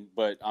 I mean,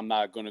 but I'm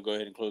not going to go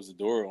ahead and close the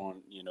door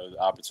on the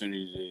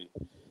opportunity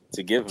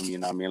to give him. You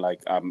know, I mean,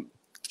 like I'm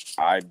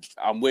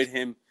with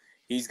him.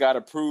 He's got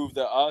to prove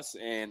to us,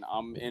 and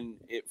I'm in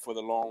it for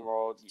the long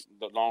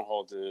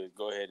haul to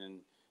go ahead and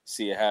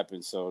see it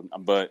happen. So,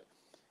 but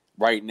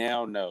right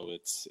now, no,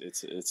 it's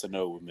a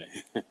no with me.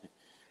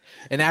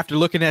 And after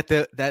looking at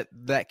that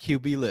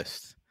QB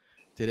list,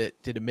 did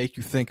it make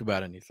you think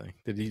about anything?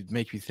 Did it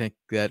make you think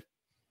that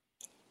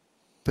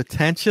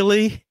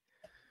potentially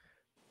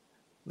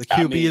the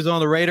QB is on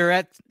the radar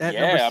at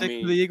number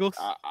 6 for the Eagles?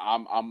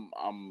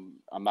 I'm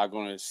not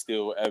going to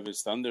steal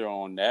Evan's thunder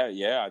on that.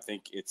 Yeah, I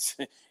think it's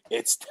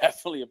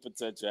definitely a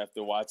potential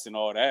after watching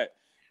all that.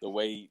 The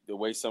way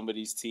some of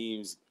these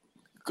teams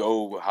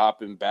go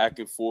hopping back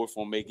and forth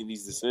on making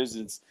these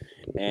decisions,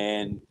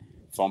 and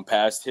from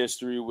past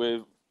history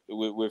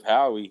with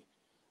Howie,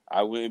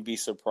 I wouldn't be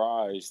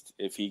surprised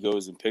if he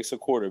goes and picks a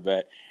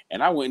quarterback,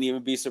 and I wouldn't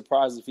even be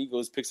surprised if he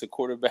goes and picks a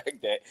quarterback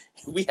that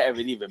we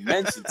haven't even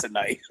mentioned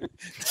tonight.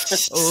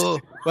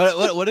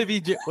 What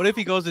if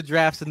he goes and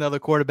drafts another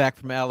quarterback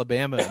from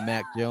Alabama,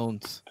 Mac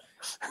Jones?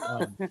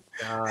 Oh,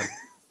 God.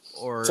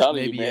 Or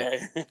maybe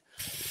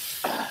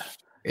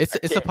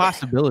it's a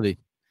possibility.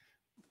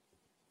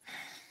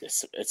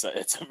 It's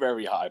a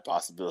very high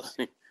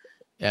possibility.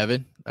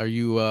 Evan, are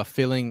you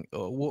feeling?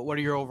 What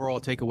are your overall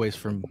takeaways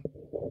from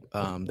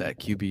that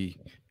QB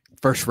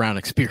first round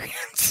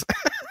experience?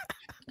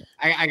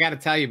 I got to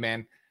tell you,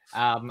 man.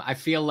 I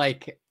feel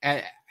like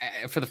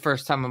for the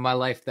first time in my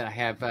life that I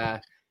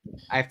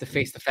have to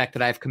face the fact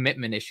that I have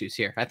commitment issues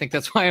here. I think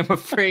that's why I'm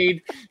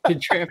afraid to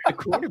draft a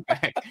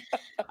quarterback.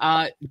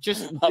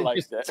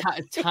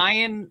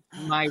 Tying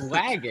my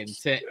wagon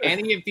to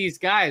any of these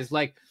guys,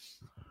 like.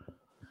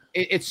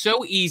 It's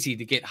so easy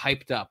to get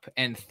hyped up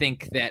and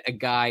think that a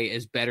guy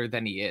is better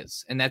than he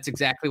is. And that's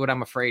exactly what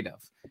I'm afraid of.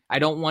 I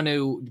don't want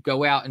to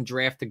go out and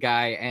draft a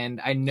guy.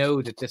 And I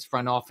know that this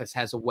front office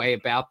has a way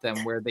about them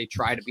where they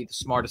try to be the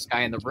smartest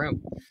guy in the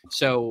room.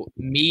 So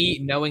me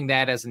knowing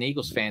that as an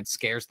Eagles fan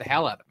scares the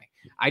hell out of me.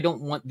 I don't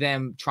want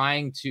them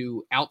trying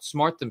to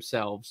outsmart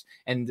themselves.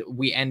 And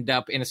we end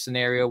up in a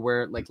scenario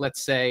where, like,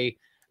 let's say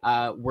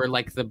we're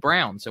like the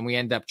Browns and we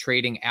end up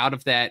trading out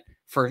of that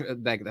for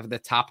like the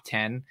top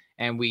 10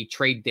 and we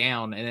trade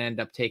down and end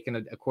up taking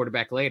a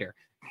quarterback later.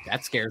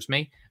 That scares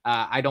me.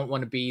 I don't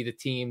want to be the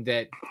team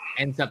that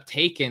ends up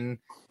taking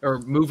or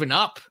moving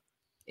up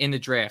in the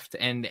draft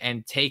and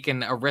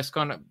taking a risk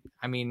on it.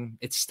 I mean,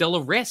 it's still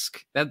a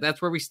risk.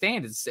 That's where we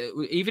stand. It's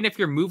even if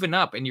you're moving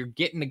up and you're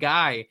getting a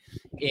guy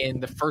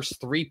in the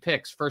first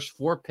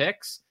 4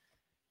 picks,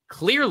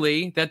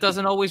 clearly that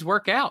doesn't always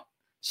work out.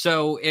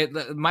 So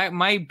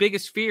my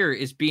biggest fear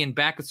is being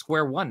back at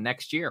square one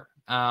next year.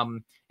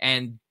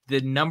 And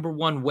the number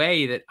one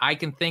way that I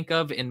can think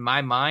of in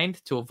my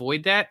mind to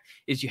avoid that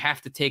is you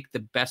have to take the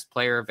best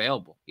player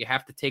available. You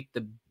have to take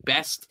the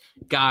best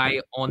guy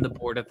on the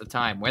board at the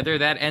time, whether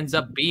that ends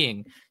up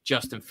being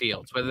Justin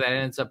Fields, whether that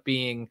ends up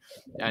being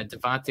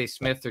Devontae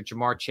Smith or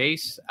Jamar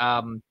Chase.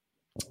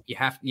 You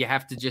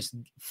have to just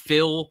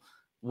fill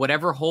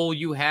whatever hole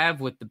you have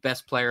with the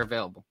best player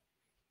available.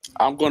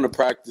 I'm going to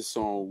practice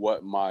on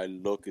what my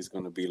look is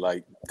going to be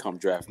like come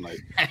draft night.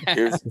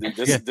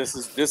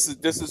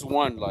 This is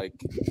one, like,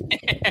 you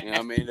know what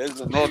I mean?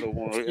 There's another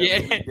one. Over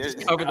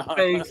the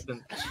face.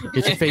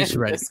 Get your face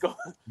ready.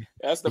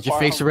 That's the Get your part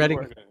face ready.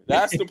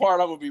 That's the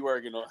part I'm going to be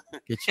working on.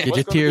 Get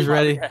your tears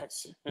ready.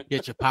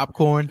 Get your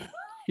popcorn.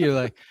 You're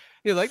like,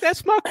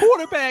 that's my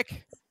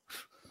quarterback.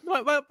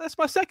 That's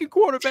my second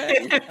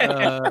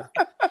quarterback.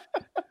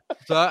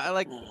 So I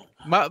like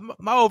my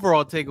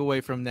overall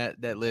takeaway from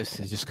that list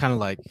is just kind of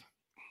like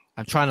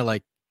I'm trying to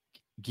like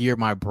gear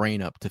my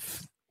brain up to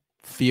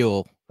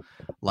feel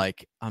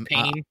like I'm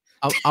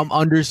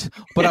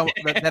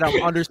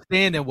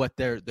understanding what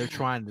they're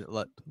trying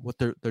to what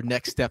their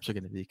next steps are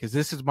going to be, because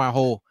this is my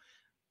whole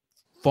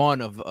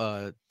fun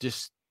of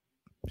just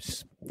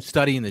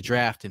studying the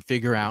draft and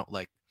figure out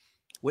like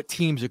what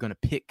teams are going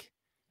to pick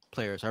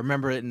players. I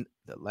remember it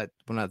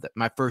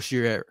my first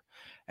year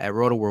at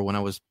RotoWorld when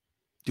I was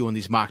doing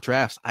these mock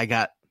drafts, I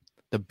got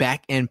the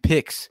back end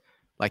picks,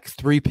 like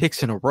 3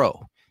 picks in a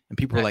row. And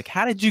people were like,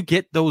 how did you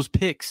get those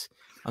picks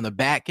on the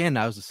back end?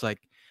 I was just like,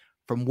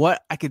 from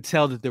what I could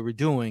tell that they were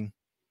doing,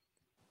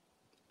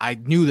 I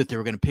knew that they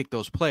were going to pick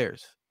those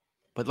players.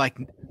 But like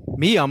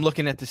me, I'm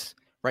looking at this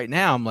right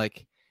now. I'm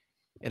like,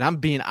 and I'm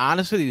being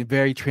honest with you,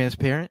 very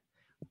transparent.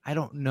 I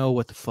don't know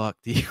what the fuck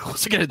the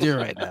Eagles are going to do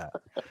right now.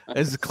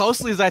 As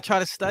closely as I try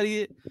to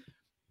study it,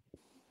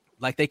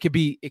 like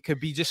it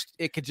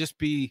could just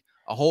be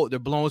a whole, they're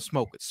blowing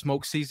smoke. It's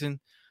smoke season.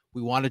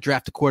 We want to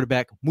draft a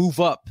quarterback, move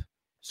up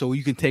so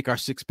you can take our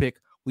 6th pick.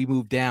 We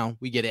move down.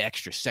 We get an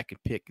extra 2nd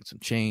pick and some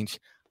change.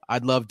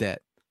 I'd love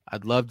that.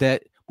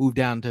 Move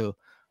down to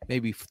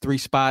maybe 3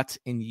 spots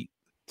and you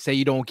say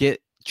you don't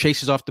get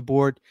Chases off the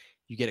board.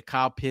 You get a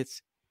Kyle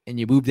Pitts and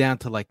you move down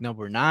to like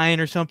number 9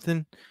 or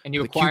something. And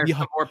you acquire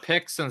some more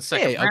picks in the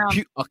second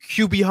round. A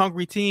QB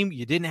hungry team.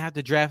 You didn't have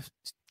to draft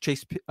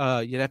Chase.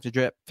 You'd have to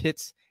draft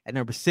Pitts at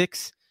number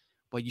 6,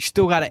 but you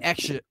still got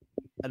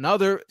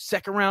another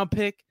 2nd round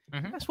pick.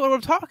 Mm-hmm. That's what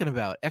I'm talking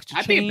about.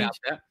 Extra change. I'd be about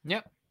that.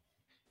 Yep.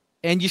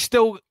 And you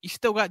still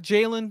got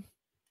Jalen.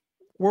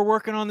 We're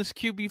working on this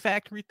QB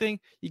factory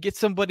thing. You get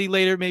somebody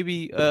later,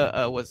 maybe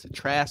what's it,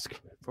 Trask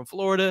from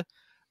Florida,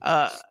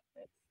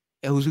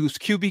 whose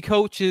QB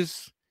coach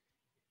is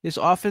his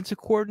offensive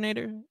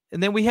coordinator,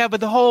 and then we have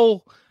the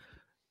whole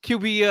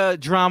QB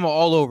drama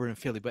all over in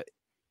Philly. But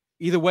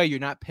either way, you're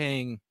not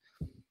paying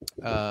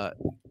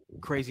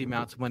crazy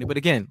amounts of money. But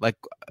again, like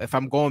if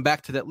I'm going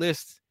back to that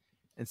list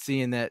and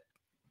seeing that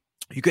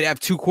you could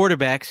have 2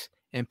 quarterbacks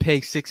and pay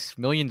 $6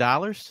 million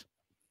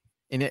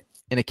in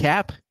a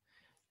cap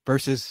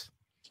versus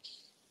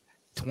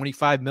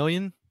 $25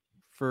 million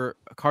for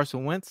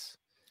Carson Wentz,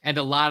 and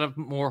a lot of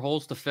more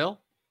holes to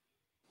fill.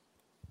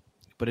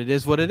 But it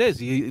is what it is.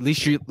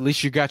 At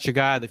least you got your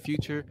guy of the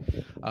future.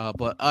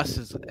 But us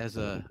as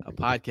a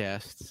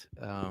podcast,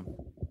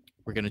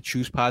 we're gonna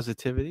choose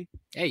positivity.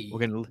 Hey, we're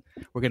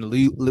gonna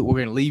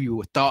leave you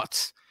with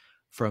thoughts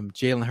from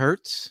Jalen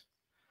Hurts.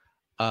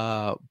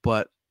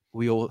 But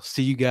we will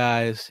see you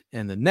guys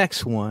in the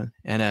next one.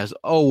 And as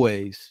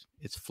always,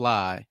 it's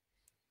fly,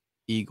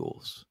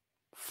 Eagles,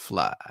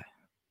 fly.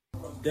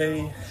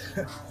 Day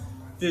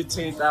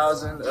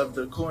 15,000 of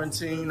the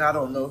quarantine. I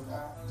don't know,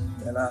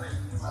 and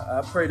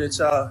I pray that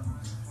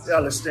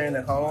y'all are staying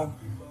at home,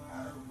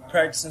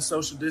 practicing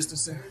social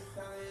distancing.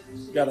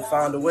 You gotta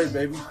find a way,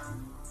 baby.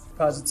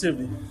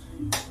 Positivity.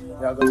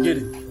 Y'all go get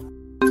it.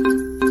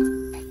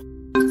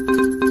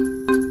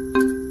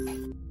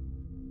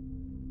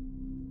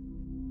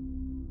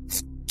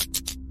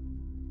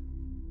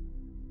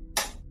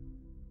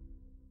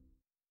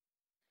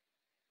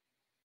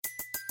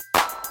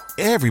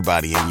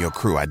 Everybody in your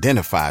crew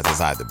identifies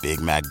as either Big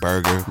Mac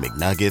Burger,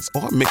 McNuggets,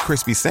 or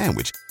McCrispy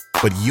Sandwich.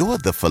 But you're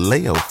the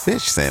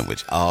Filet-O-Fish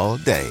Sandwich all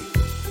day.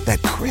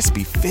 That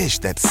crispy fish,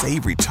 that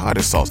savory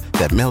tartar sauce,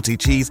 that melty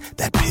cheese,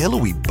 that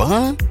pillowy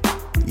bun.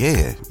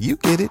 Yeah, you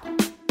get it.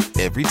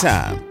 Every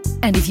time.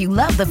 And if you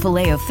love the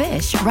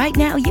Filet-O-Fish, right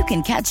now you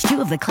can catch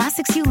 2 of the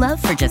classics you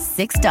love for just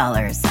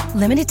 $6.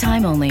 Limited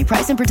time only.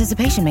 Price and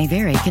participation may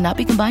vary. Cannot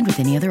be combined with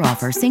any other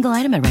offer. Single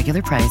item at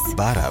regular price.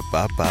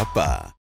 Ba-da-ba-ba-ba.